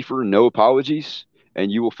Raven Keefer No Apologies,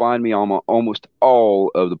 and you will find me on almost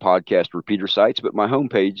all of the podcast repeater sites. But my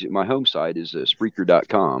homepage, my home site is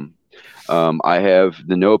Spreaker.com. I have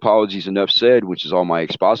the No Apologies Enough Said, which is all my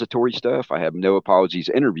expository stuff. I have No Apologies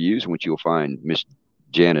interviews, which you'll find Miss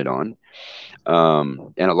Janet on,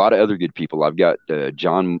 and a lot of other good people. I've got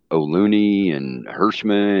John O'Looney and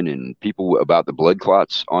Hirschman and people about the blood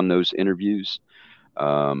clots on those interviews.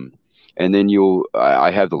 Um, and then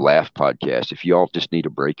I have the Laugh podcast. If y'all just need a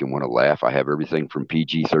break and want to laugh, I have everything from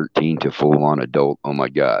PG-13 to full on adult. Oh my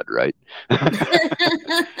God, right?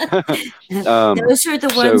 um, Those are the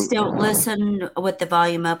ones so don't listen with the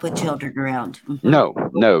volume up with children around. Hmm.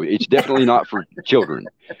 no, it's definitely not for children.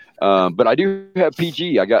 But I do have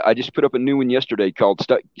PG. I just put up a new one yesterday called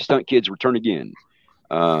Stunt Kids Return Again.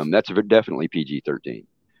 That's definitely PG-13.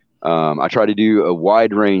 I try to do a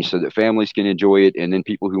wide range so that families can enjoy it, and then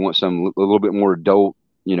people who want some a little bit more adult,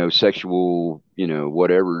 sexual,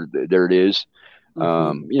 whatever, there it is.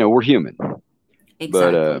 Hmm. We're human,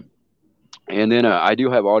 but Exactly. and then I do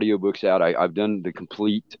have audiobooks out. I've done the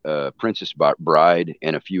complete Princess Bride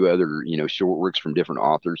and a few other short works from different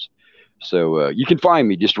authors. So you can find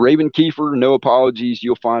me just Raven Keefer, No Apologies.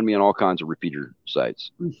 You'll find me on all kinds of repeater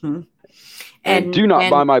sites. Hmm. And And do not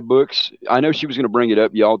and buy my books. I know she was going to bring it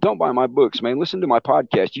up, y'all. Don't buy my books, man. Listen to my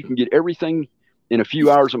podcast. You can get everything in a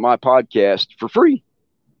few hours of my podcast for free.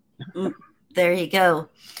 mm, there you go.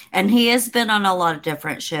 And he has been on a lot of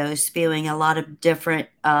different shows, spewing a lot of different,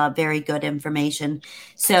 very good information.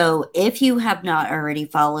 So if you have not already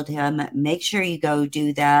followed him, make sure you go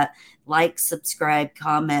do that. Like, subscribe,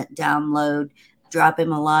 comment, download, drop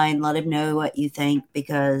him a line, let him know what you think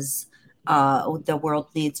because the world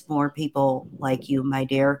needs more people like you, my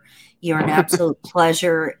dear. You're an absolute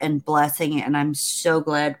pleasure and blessing, and I'm so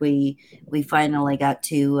glad we finally got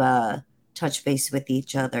to touch base with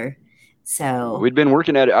each other. So We'd been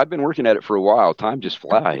working at it. I've been working at it for a while. Time just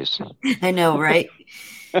flies. I know, right?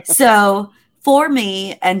 So for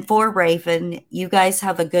me and for Raven, you guys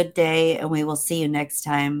have a good day, and we will see you next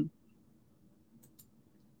time.